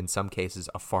town and, in some cases,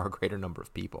 a far greater number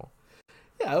of people.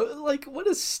 Yeah, like, what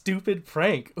a stupid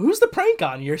prank. Who's the prank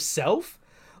on? Yourself?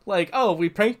 Like, oh, we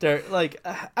pranked her. Like,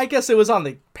 I guess it was on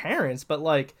the parents, but,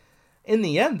 like, in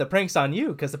the end, the prank's on you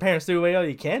because the parents threw away all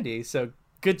your candy, so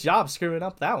good job screwing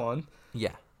up that one.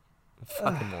 Yeah.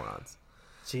 Fucking morons.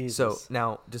 Jesus. So,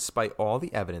 now, despite all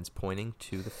the evidence pointing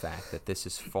to the fact that this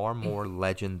is far more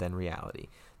legend than reality,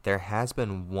 there has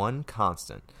been one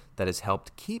constant that has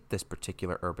helped keep this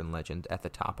particular urban legend at the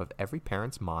top of every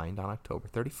parent's mind on October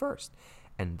 31st,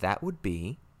 and that would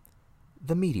be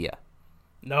the media.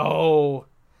 No,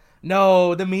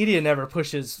 the media never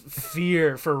pushes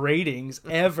fear for ratings,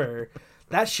 ever.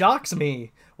 That shocks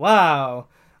me. Wow.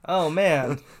 Oh,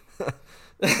 man.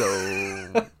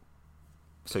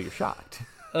 So you're shocked.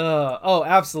 Oh,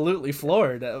 absolutely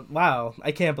floored. Wow,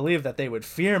 I can't believe that they would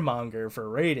fearmonger for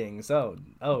ratings. Oh,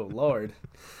 Lord.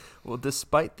 Well,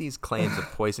 despite these claims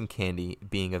of poison candy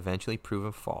being eventually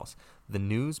proven false, the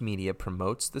news media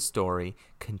promotes the story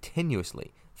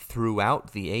continuously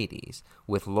throughout the 80s,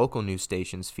 with local news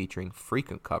stations featuring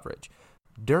frequent coverage.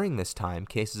 During this time,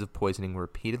 cases of poisoning were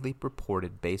repeatedly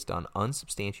reported based on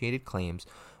unsubstantiated claims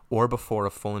or before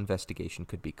a full investigation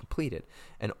could be completed,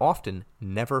 and often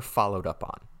never followed up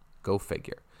on. Go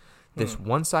figure. This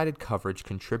one-sided coverage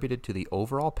contributed to the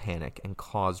overall panic and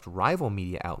caused rival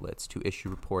media outlets to issue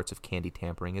reports of candy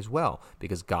tampering as well,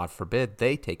 because God forbid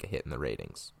they take a hit in the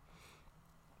ratings.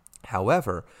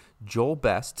 However, Joel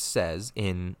Best says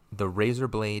in The Razor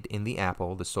Blade in the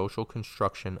Apple, The Social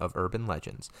Construction of Urban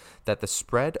Legends, that the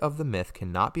spread of the myth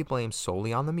cannot be blamed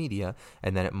solely on the media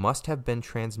and that it must have been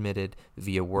transmitted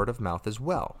via word of mouth as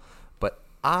well. But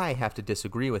I have to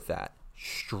disagree with that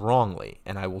strongly,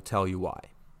 and I will tell you why.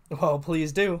 Well,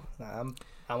 please do.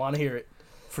 I want to hear it.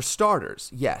 For starters,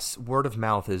 yes, word of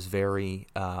mouth is very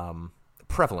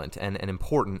prevalent and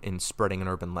important in spreading an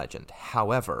urban legend.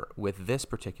 However, with this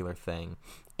particular thing,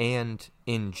 and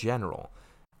in general,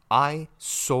 I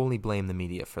solely blame the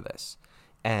media for this.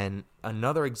 And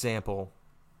another example,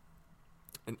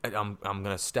 I'm going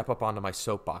to step up onto my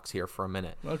soapbox here for a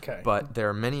minute. Okay. But there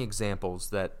are many examples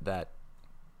that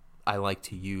I like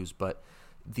to use, but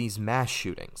these mass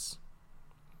shootings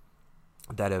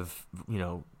that have,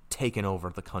 taken over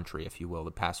the country, if you will,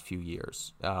 the past few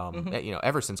years,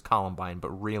 ever since Columbine, but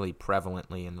really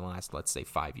prevalently in the last, let's say,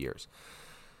 5 years.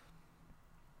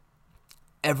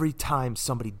 Every time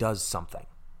somebody does something,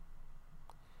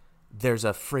 there's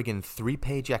a friggin'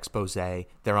 3-page expose.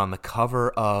 They're on the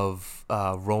cover of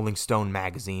Rolling Stone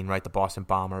magazine, right? The Boston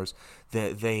Bombers.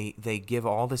 They give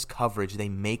all this coverage. They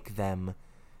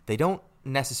don't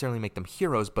necessarily make them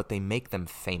heroes, but they make them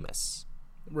famous.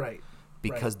 Right.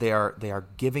 Because they are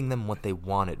giving them what they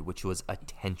wanted, which was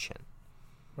attention.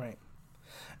 Right.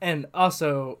 And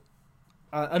also,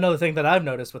 another thing that I've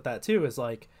noticed with that too is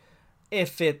like,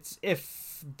 if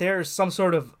there's some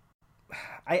sort of,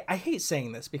 I hate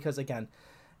saying this because again,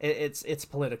 it's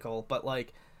political, but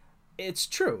like, it's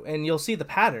true, and you'll see the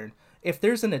pattern. If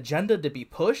there's an agenda to be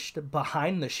pushed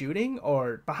behind the shooting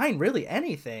or behind really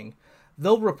anything,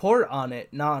 they'll report on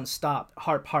it nonstop.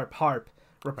 Harp, harp, harp.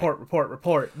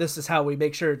 Report. This is how we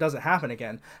make sure it doesn't happen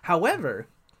again. However,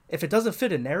 if it doesn't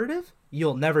fit a narrative,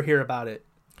 you'll never hear about it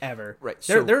ever. Right.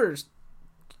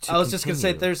 I was just gonna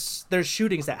say there's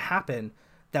shootings that happen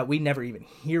that we never even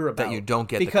hear about that you don't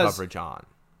get the coverage on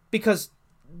because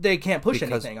they can't push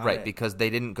anything on it. Because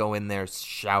they didn't go in there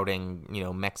shouting,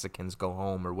 Mexicans go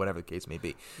home or whatever the case may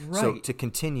be. Right. So to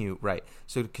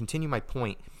continue my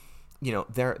point,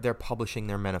 they're publishing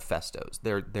their manifestos.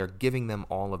 They're giving them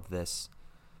all of this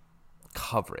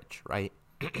coverage, right?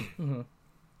 Mm-hmm.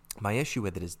 My issue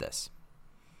with it is this,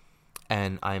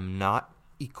 and I'm not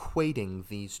equating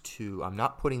these two. I'm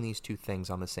not putting these two things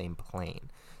on the same plane.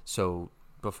 So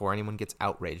before anyone gets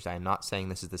outraged, I am not saying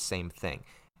this is the same thing.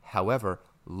 However,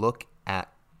 look at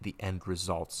the end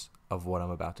results of what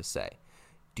I'm about to say.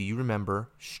 Do you remember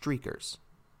streakers?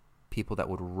 People that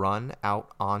would run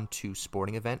out onto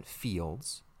sporting event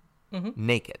fields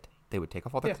naked. They would take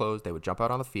off all their clothes, they would jump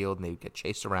out on the field, and they would get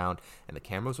chased around, and the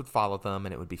cameras would follow them,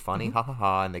 and it would be funny, ha ha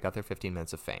ha, and they got their 15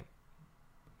 minutes of fame.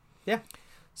 Yeah.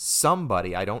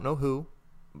 Somebody, I don't know who,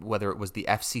 whether it was the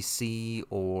FCC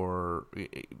or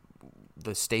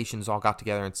the stations all got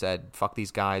together and said, fuck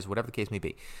these guys, whatever the case may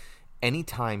be.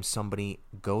 Anytime somebody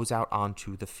goes out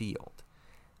onto the field,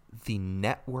 the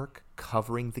network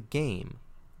covering the game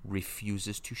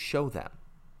refuses to show them.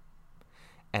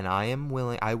 And I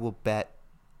will bet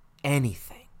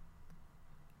anything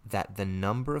that the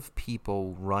number of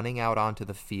people running out onto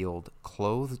the field,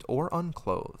 clothed or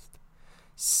unclothed,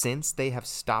 since they have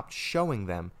stopped showing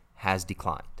them, has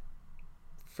declined.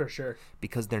 For sure.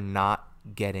 Because they're not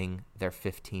getting their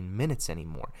 15 minutes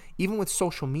anymore. Even with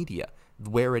social media,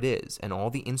 where it is, and all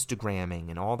the Instagramming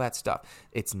and all that stuff,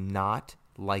 it's not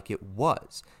like it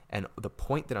was. And the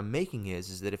point that I'm making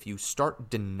is that if you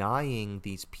start denying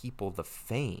these people the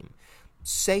fame,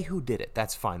 say who did it,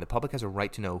 that's fine. The public has a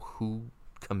right to know who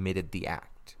committed the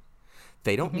act.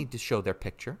 They don't need to show their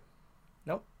picture.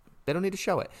 Nope. They don't need to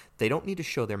show it. They don't need to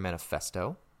show their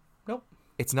manifesto. Nope.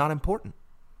 It's not important.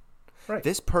 Right.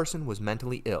 This person was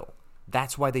mentally ill.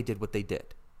 That's why they did what they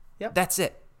did. Yep. That's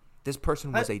it. This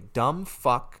person was a dumb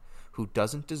fuck who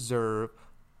doesn't deserve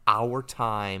our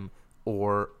time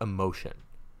or emotion.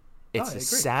 It's a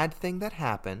sad thing that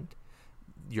happened.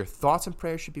 Your thoughts and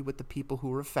prayers should be with the people who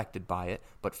were affected by it,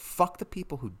 but fuck the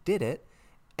people who did it,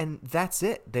 and that's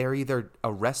it. They're either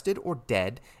arrested or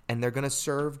dead, and they're going to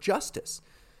serve justice.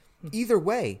 Either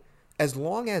way, as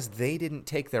long as they didn't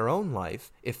take their own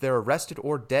life, if they're arrested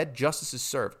or dead, justice is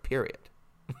served, period.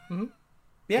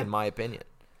 Yeah. In my opinion.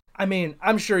 I mean,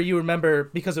 I'm sure you remember,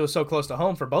 because it was so close to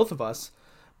home for both of us,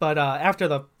 but after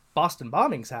the Boston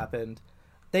bombings happened,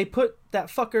 they put that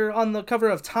fucker on the cover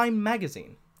of Time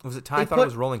magazine. Was it Time? I thought it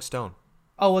was Rolling Stone.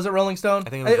 Oh, was it Rolling Stone? I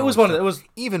think it was one of it was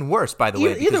even worse, by the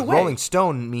way, because either way. Rolling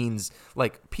Stone means,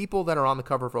 like, people that are on the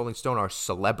cover of Rolling Stone are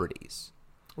celebrities.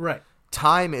 Right.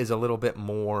 Time is a little bit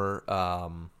more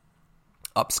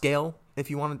upscale, if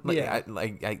you want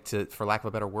to, for lack of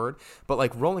a better word. But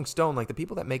like Rolling Stone, like the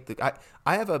people that make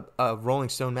I have a Rolling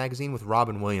Stone magazine with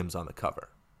Robin Williams on the cover.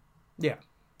 Yeah.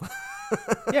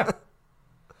 Yeah.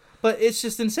 But it's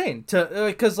just insane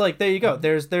because like there you go.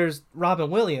 There's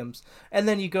Robin Williams, and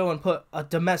then you go and put a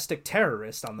domestic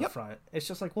terrorist on the front. It's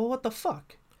just like, well, what the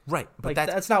fuck? Right, but like,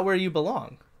 that's not where you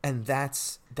belong. And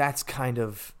that's kind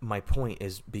of my point,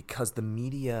 is because the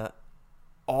media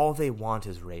all they want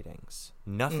is ratings.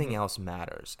 Nothing else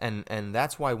matters. And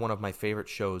that's why one of my favorite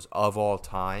shows of all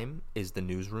time is The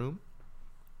Newsroom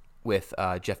with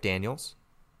Jeff Daniels.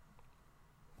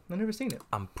 I've never seen it.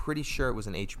 I'm pretty sure it was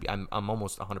an HBO. I'm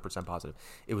almost 100% positive.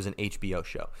 It was an HBO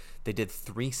show. They did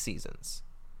 3 seasons,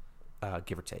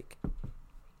 give or take.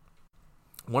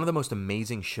 One of the most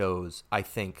amazing shows, I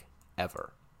think,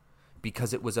 ever.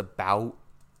 Because it was about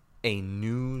a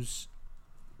news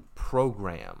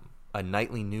program, a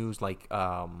nightly news like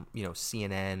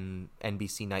CNN,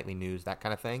 NBC Nightly News, that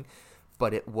kind of thing.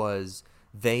 But it was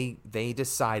they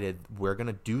decided we're going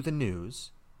to do the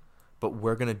news, but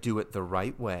we're going to do it the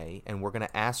right way, and we're going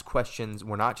to ask questions.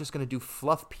 We're not just going to do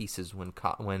fluff pieces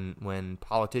when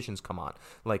politicians come on.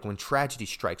 Like when tragedy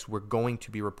strikes, we're going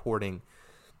to be reporting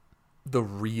the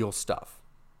real stuff.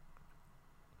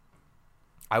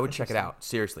 I would check it out.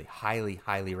 Seriously, highly,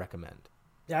 highly recommend.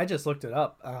 Yeah, I just looked it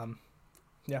up.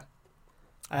 Yeah.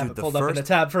 I have it pulled up in the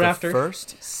tab for after. The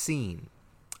first scene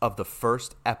of the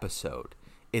first episode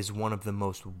is one of the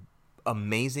most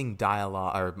amazing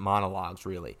dialogue or monologues,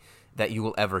 really, that you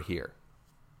will ever hear.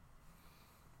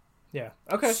 Yeah.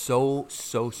 Okay. So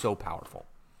powerful.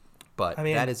 But I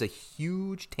mean, that is a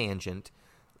huge tangent.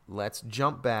 Let's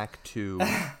jump back to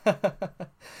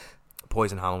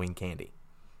Poison Halloween Candy.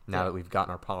 Now that we've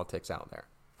gotten our politics out there.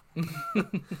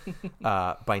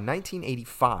 By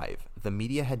 1985, the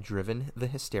media had driven the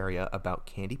hysteria about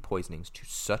candy poisonings to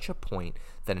such a point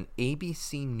that an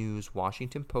ABC News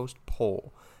Washington Post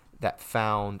poll that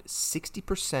found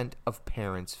 60% of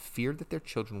parents feared that their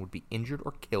children would be injured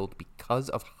or killed because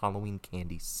of Halloween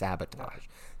candy sabotage.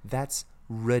 That's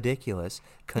ridiculous,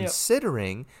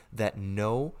 considering that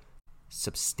no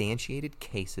substantiated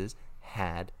cases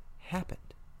had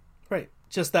happened. Right.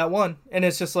 Just that one. And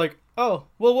it's just like, oh,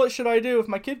 well, what should I do if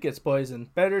my kid gets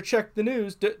poisoned? Better check the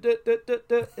news.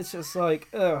 It's just like,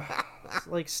 ugh. It's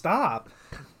like, stop.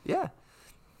 Yeah.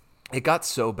 It got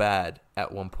so bad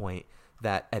at one point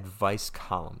that advice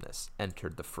columnists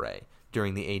entered the fray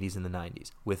during the 80s and the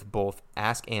 90s with both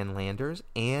Ask Ann Landers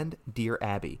and Dear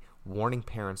Abby warning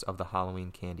parents of the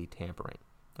Halloween candy tampering.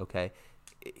 Okay?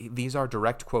 These are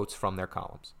direct quotes from their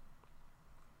columns.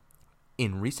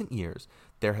 In recent years,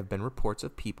 there have been reports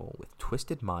of people with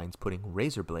twisted minds putting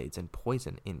razor blades and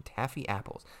poison in taffy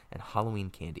apples and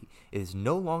Halloween candy. It is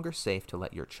no longer safe to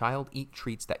let your child eat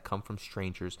treats that come from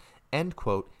strangers. End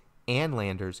quote. Ann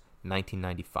Landers,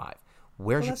 1995.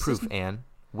 Where's your proof, Ann?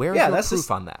 Where's your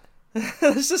proof on that?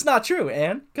 That's just not true,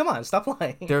 Ann. Come on, stop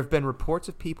lying. There have been reports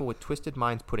of people with twisted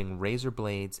minds putting razor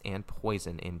blades and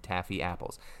poison in taffy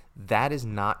apples. That is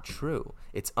not true.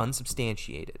 It's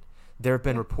unsubstantiated. There have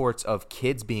been reports of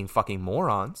kids being fucking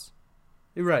morons.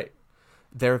 You're right.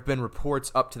 There have been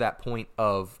reports up to that point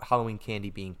of Halloween candy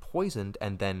being poisoned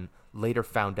and then later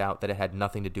found out that it had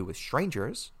nothing to do with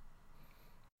strangers.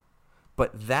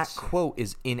 But that quote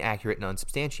is inaccurate and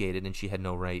unsubstantiated, and she had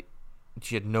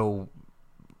no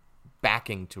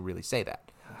backing to really say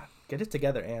that. Get it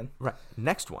together, Anne. Right.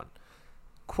 Next one.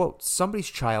 Quote, somebody's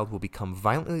child will become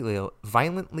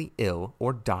violently ill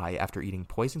or die after eating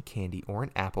poison candy or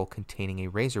an apple containing a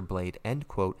razor blade. End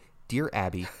quote. Dear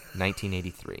Abby,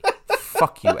 1983.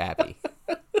 Fuck you, Abby.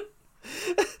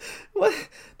 What?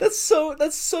 That's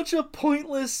such a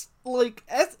pointless,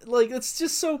 it's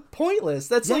just so pointless.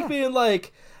 That's like being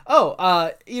like,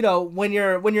 when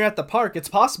you're at the park, it's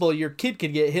possible your kid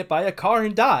could get hit by a car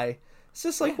and die. It's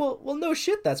just like, well, no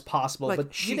shit, that's possible. Like,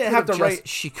 but you didn't have to write.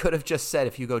 She could have just said,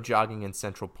 if you go jogging in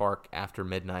Central Park after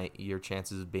midnight, your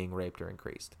chances of being raped are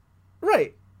increased.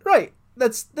 Right.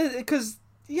 That's because,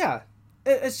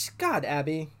 it's God,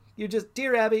 Abby. You just,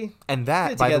 dear Abby. And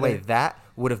that, by the way, that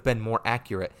would have been more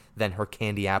accurate than her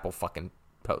candy apple fucking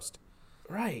post.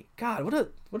 Right. God, what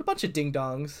a bunch of ding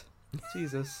dongs.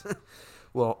 Jesus.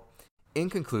 Well, in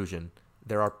conclusion,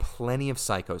 there are plenty of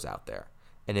psychos out there.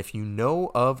 And if you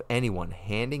know of anyone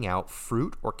handing out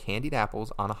fruit or candied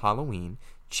apples on a Halloween,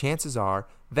 chances are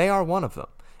they are one of them.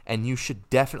 And you should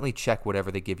definitely check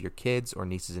whatever they give your kids or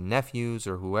nieces and nephews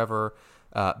or whoever,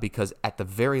 because at the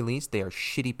very least, they are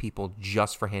shitty people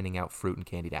just for handing out fruit and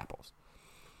candied apples.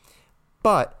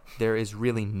 But there is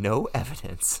really no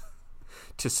evidence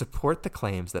to support the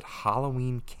claims that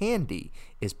Halloween candy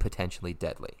is potentially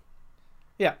deadly.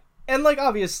 Yeah. And,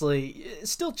 obviously,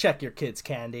 still check your kids'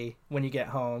 candy when you get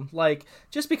home.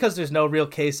 Just because there's no real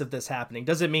case of this happening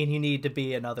doesn't mean you need to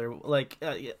be another,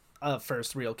 a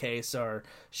first real case or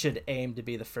should aim to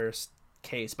be the first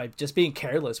case by just being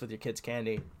careless with your kids'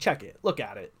 candy. Check it. Look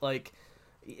at it.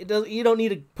 You don't need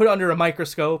to put it under a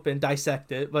microscope and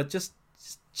dissect it, but just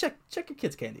check your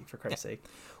kids' candy, for Christ's sake.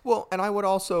 Well, and I would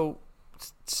also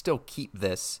still keep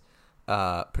this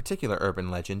particular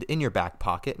urban legend in your back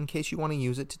pocket in case you want to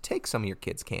use it to take some of your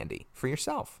kids' candy for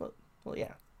yourself. Well,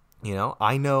 yeah. You know,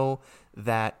 I know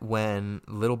that when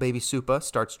little baby Supa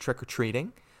starts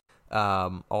trick-or-treating,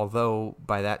 although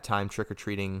by that time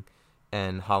trick-or-treating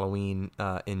and Halloween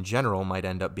in general might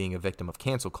end up being a victim of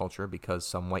cancel culture because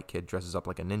some white kid dresses up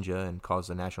like a ninja and causes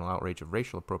a national outrage of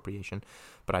racial appropriation,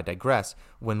 but I digress.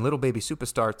 When little baby Supa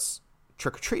starts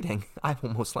trick-or-treating, I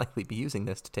will most likely be using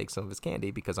this to take some of his candy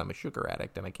because I'm a sugar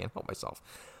addict and I can't help myself.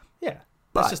 Yeah.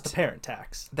 But That's just the parent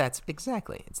tax. That's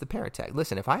exactly. It's the parent tag.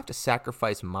 Listen, if I have to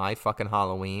sacrifice my fucking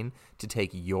Halloween to take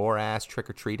your ass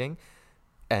trick-or-treating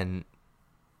and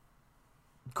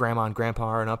grandma and grandpa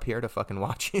aren't up here to fucking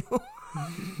watch you,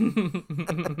 I'm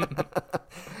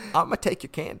going to take your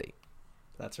candy.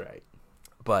 That's right.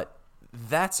 But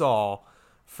that's all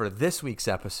for this week's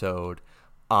episode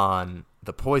on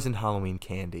the poisoned Halloween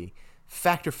candy.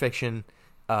 Fact or fiction,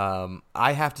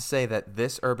 I have to say that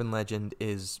this urban legend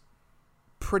is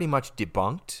pretty much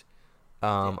debunked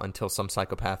until some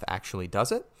psychopath actually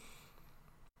does it.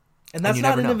 And that's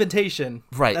not an invitation.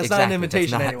 Right, that's exactly. Not an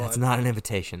invitation to anyone. That's not an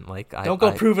invitation. Like, Don't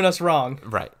go proving us wrong.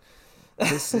 Right.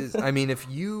 This is, I mean, if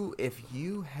you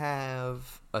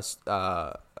have a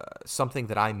something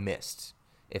that I missed,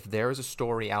 if there is a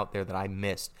story out there that I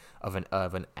missed of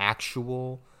an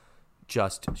actual,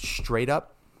 just straight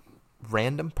up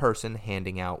random person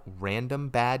handing out random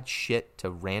bad shit to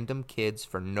random kids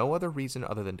for no other reason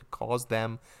other than to cause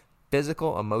them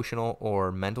physical, emotional,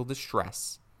 or mental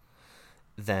distress,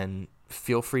 then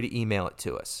feel free to email it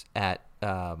to us at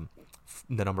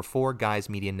the number 4 guys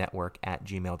media network at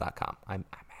gmail.com. I'm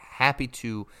happy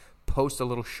to post a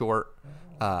little short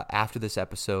after this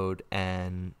episode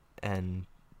and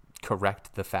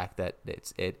correct the fact that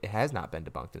it has not been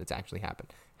debunked and it's actually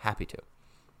happened. Happy to.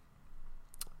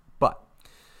 But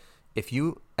if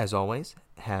you, as always,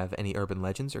 have any urban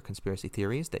legends or conspiracy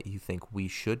theories that you think we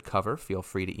should cover, feel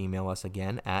free to email us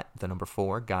again at the number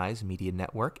 4 guys media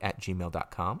network at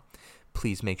gmail.com.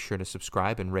 Please make sure to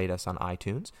subscribe and rate us on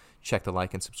iTunes. Check the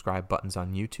like and subscribe buttons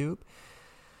on YouTube,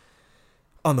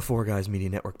 on the 4 Guys Media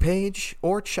Network page,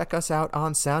 or check us out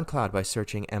on SoundCloud by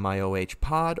searching MIOH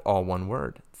Pod, all one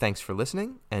word. Thanks for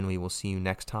listening, and we will see you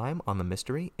next time on the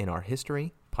Mystery in Our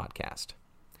History podcast.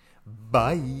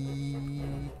 Bye.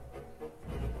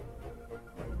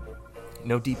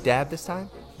 No deep dab this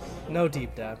time? No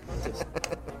deep dab. Just,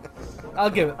 I'll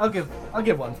give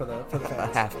one for the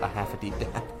fans. A half a deep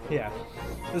dab. Yeah,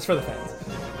 this is for the fans.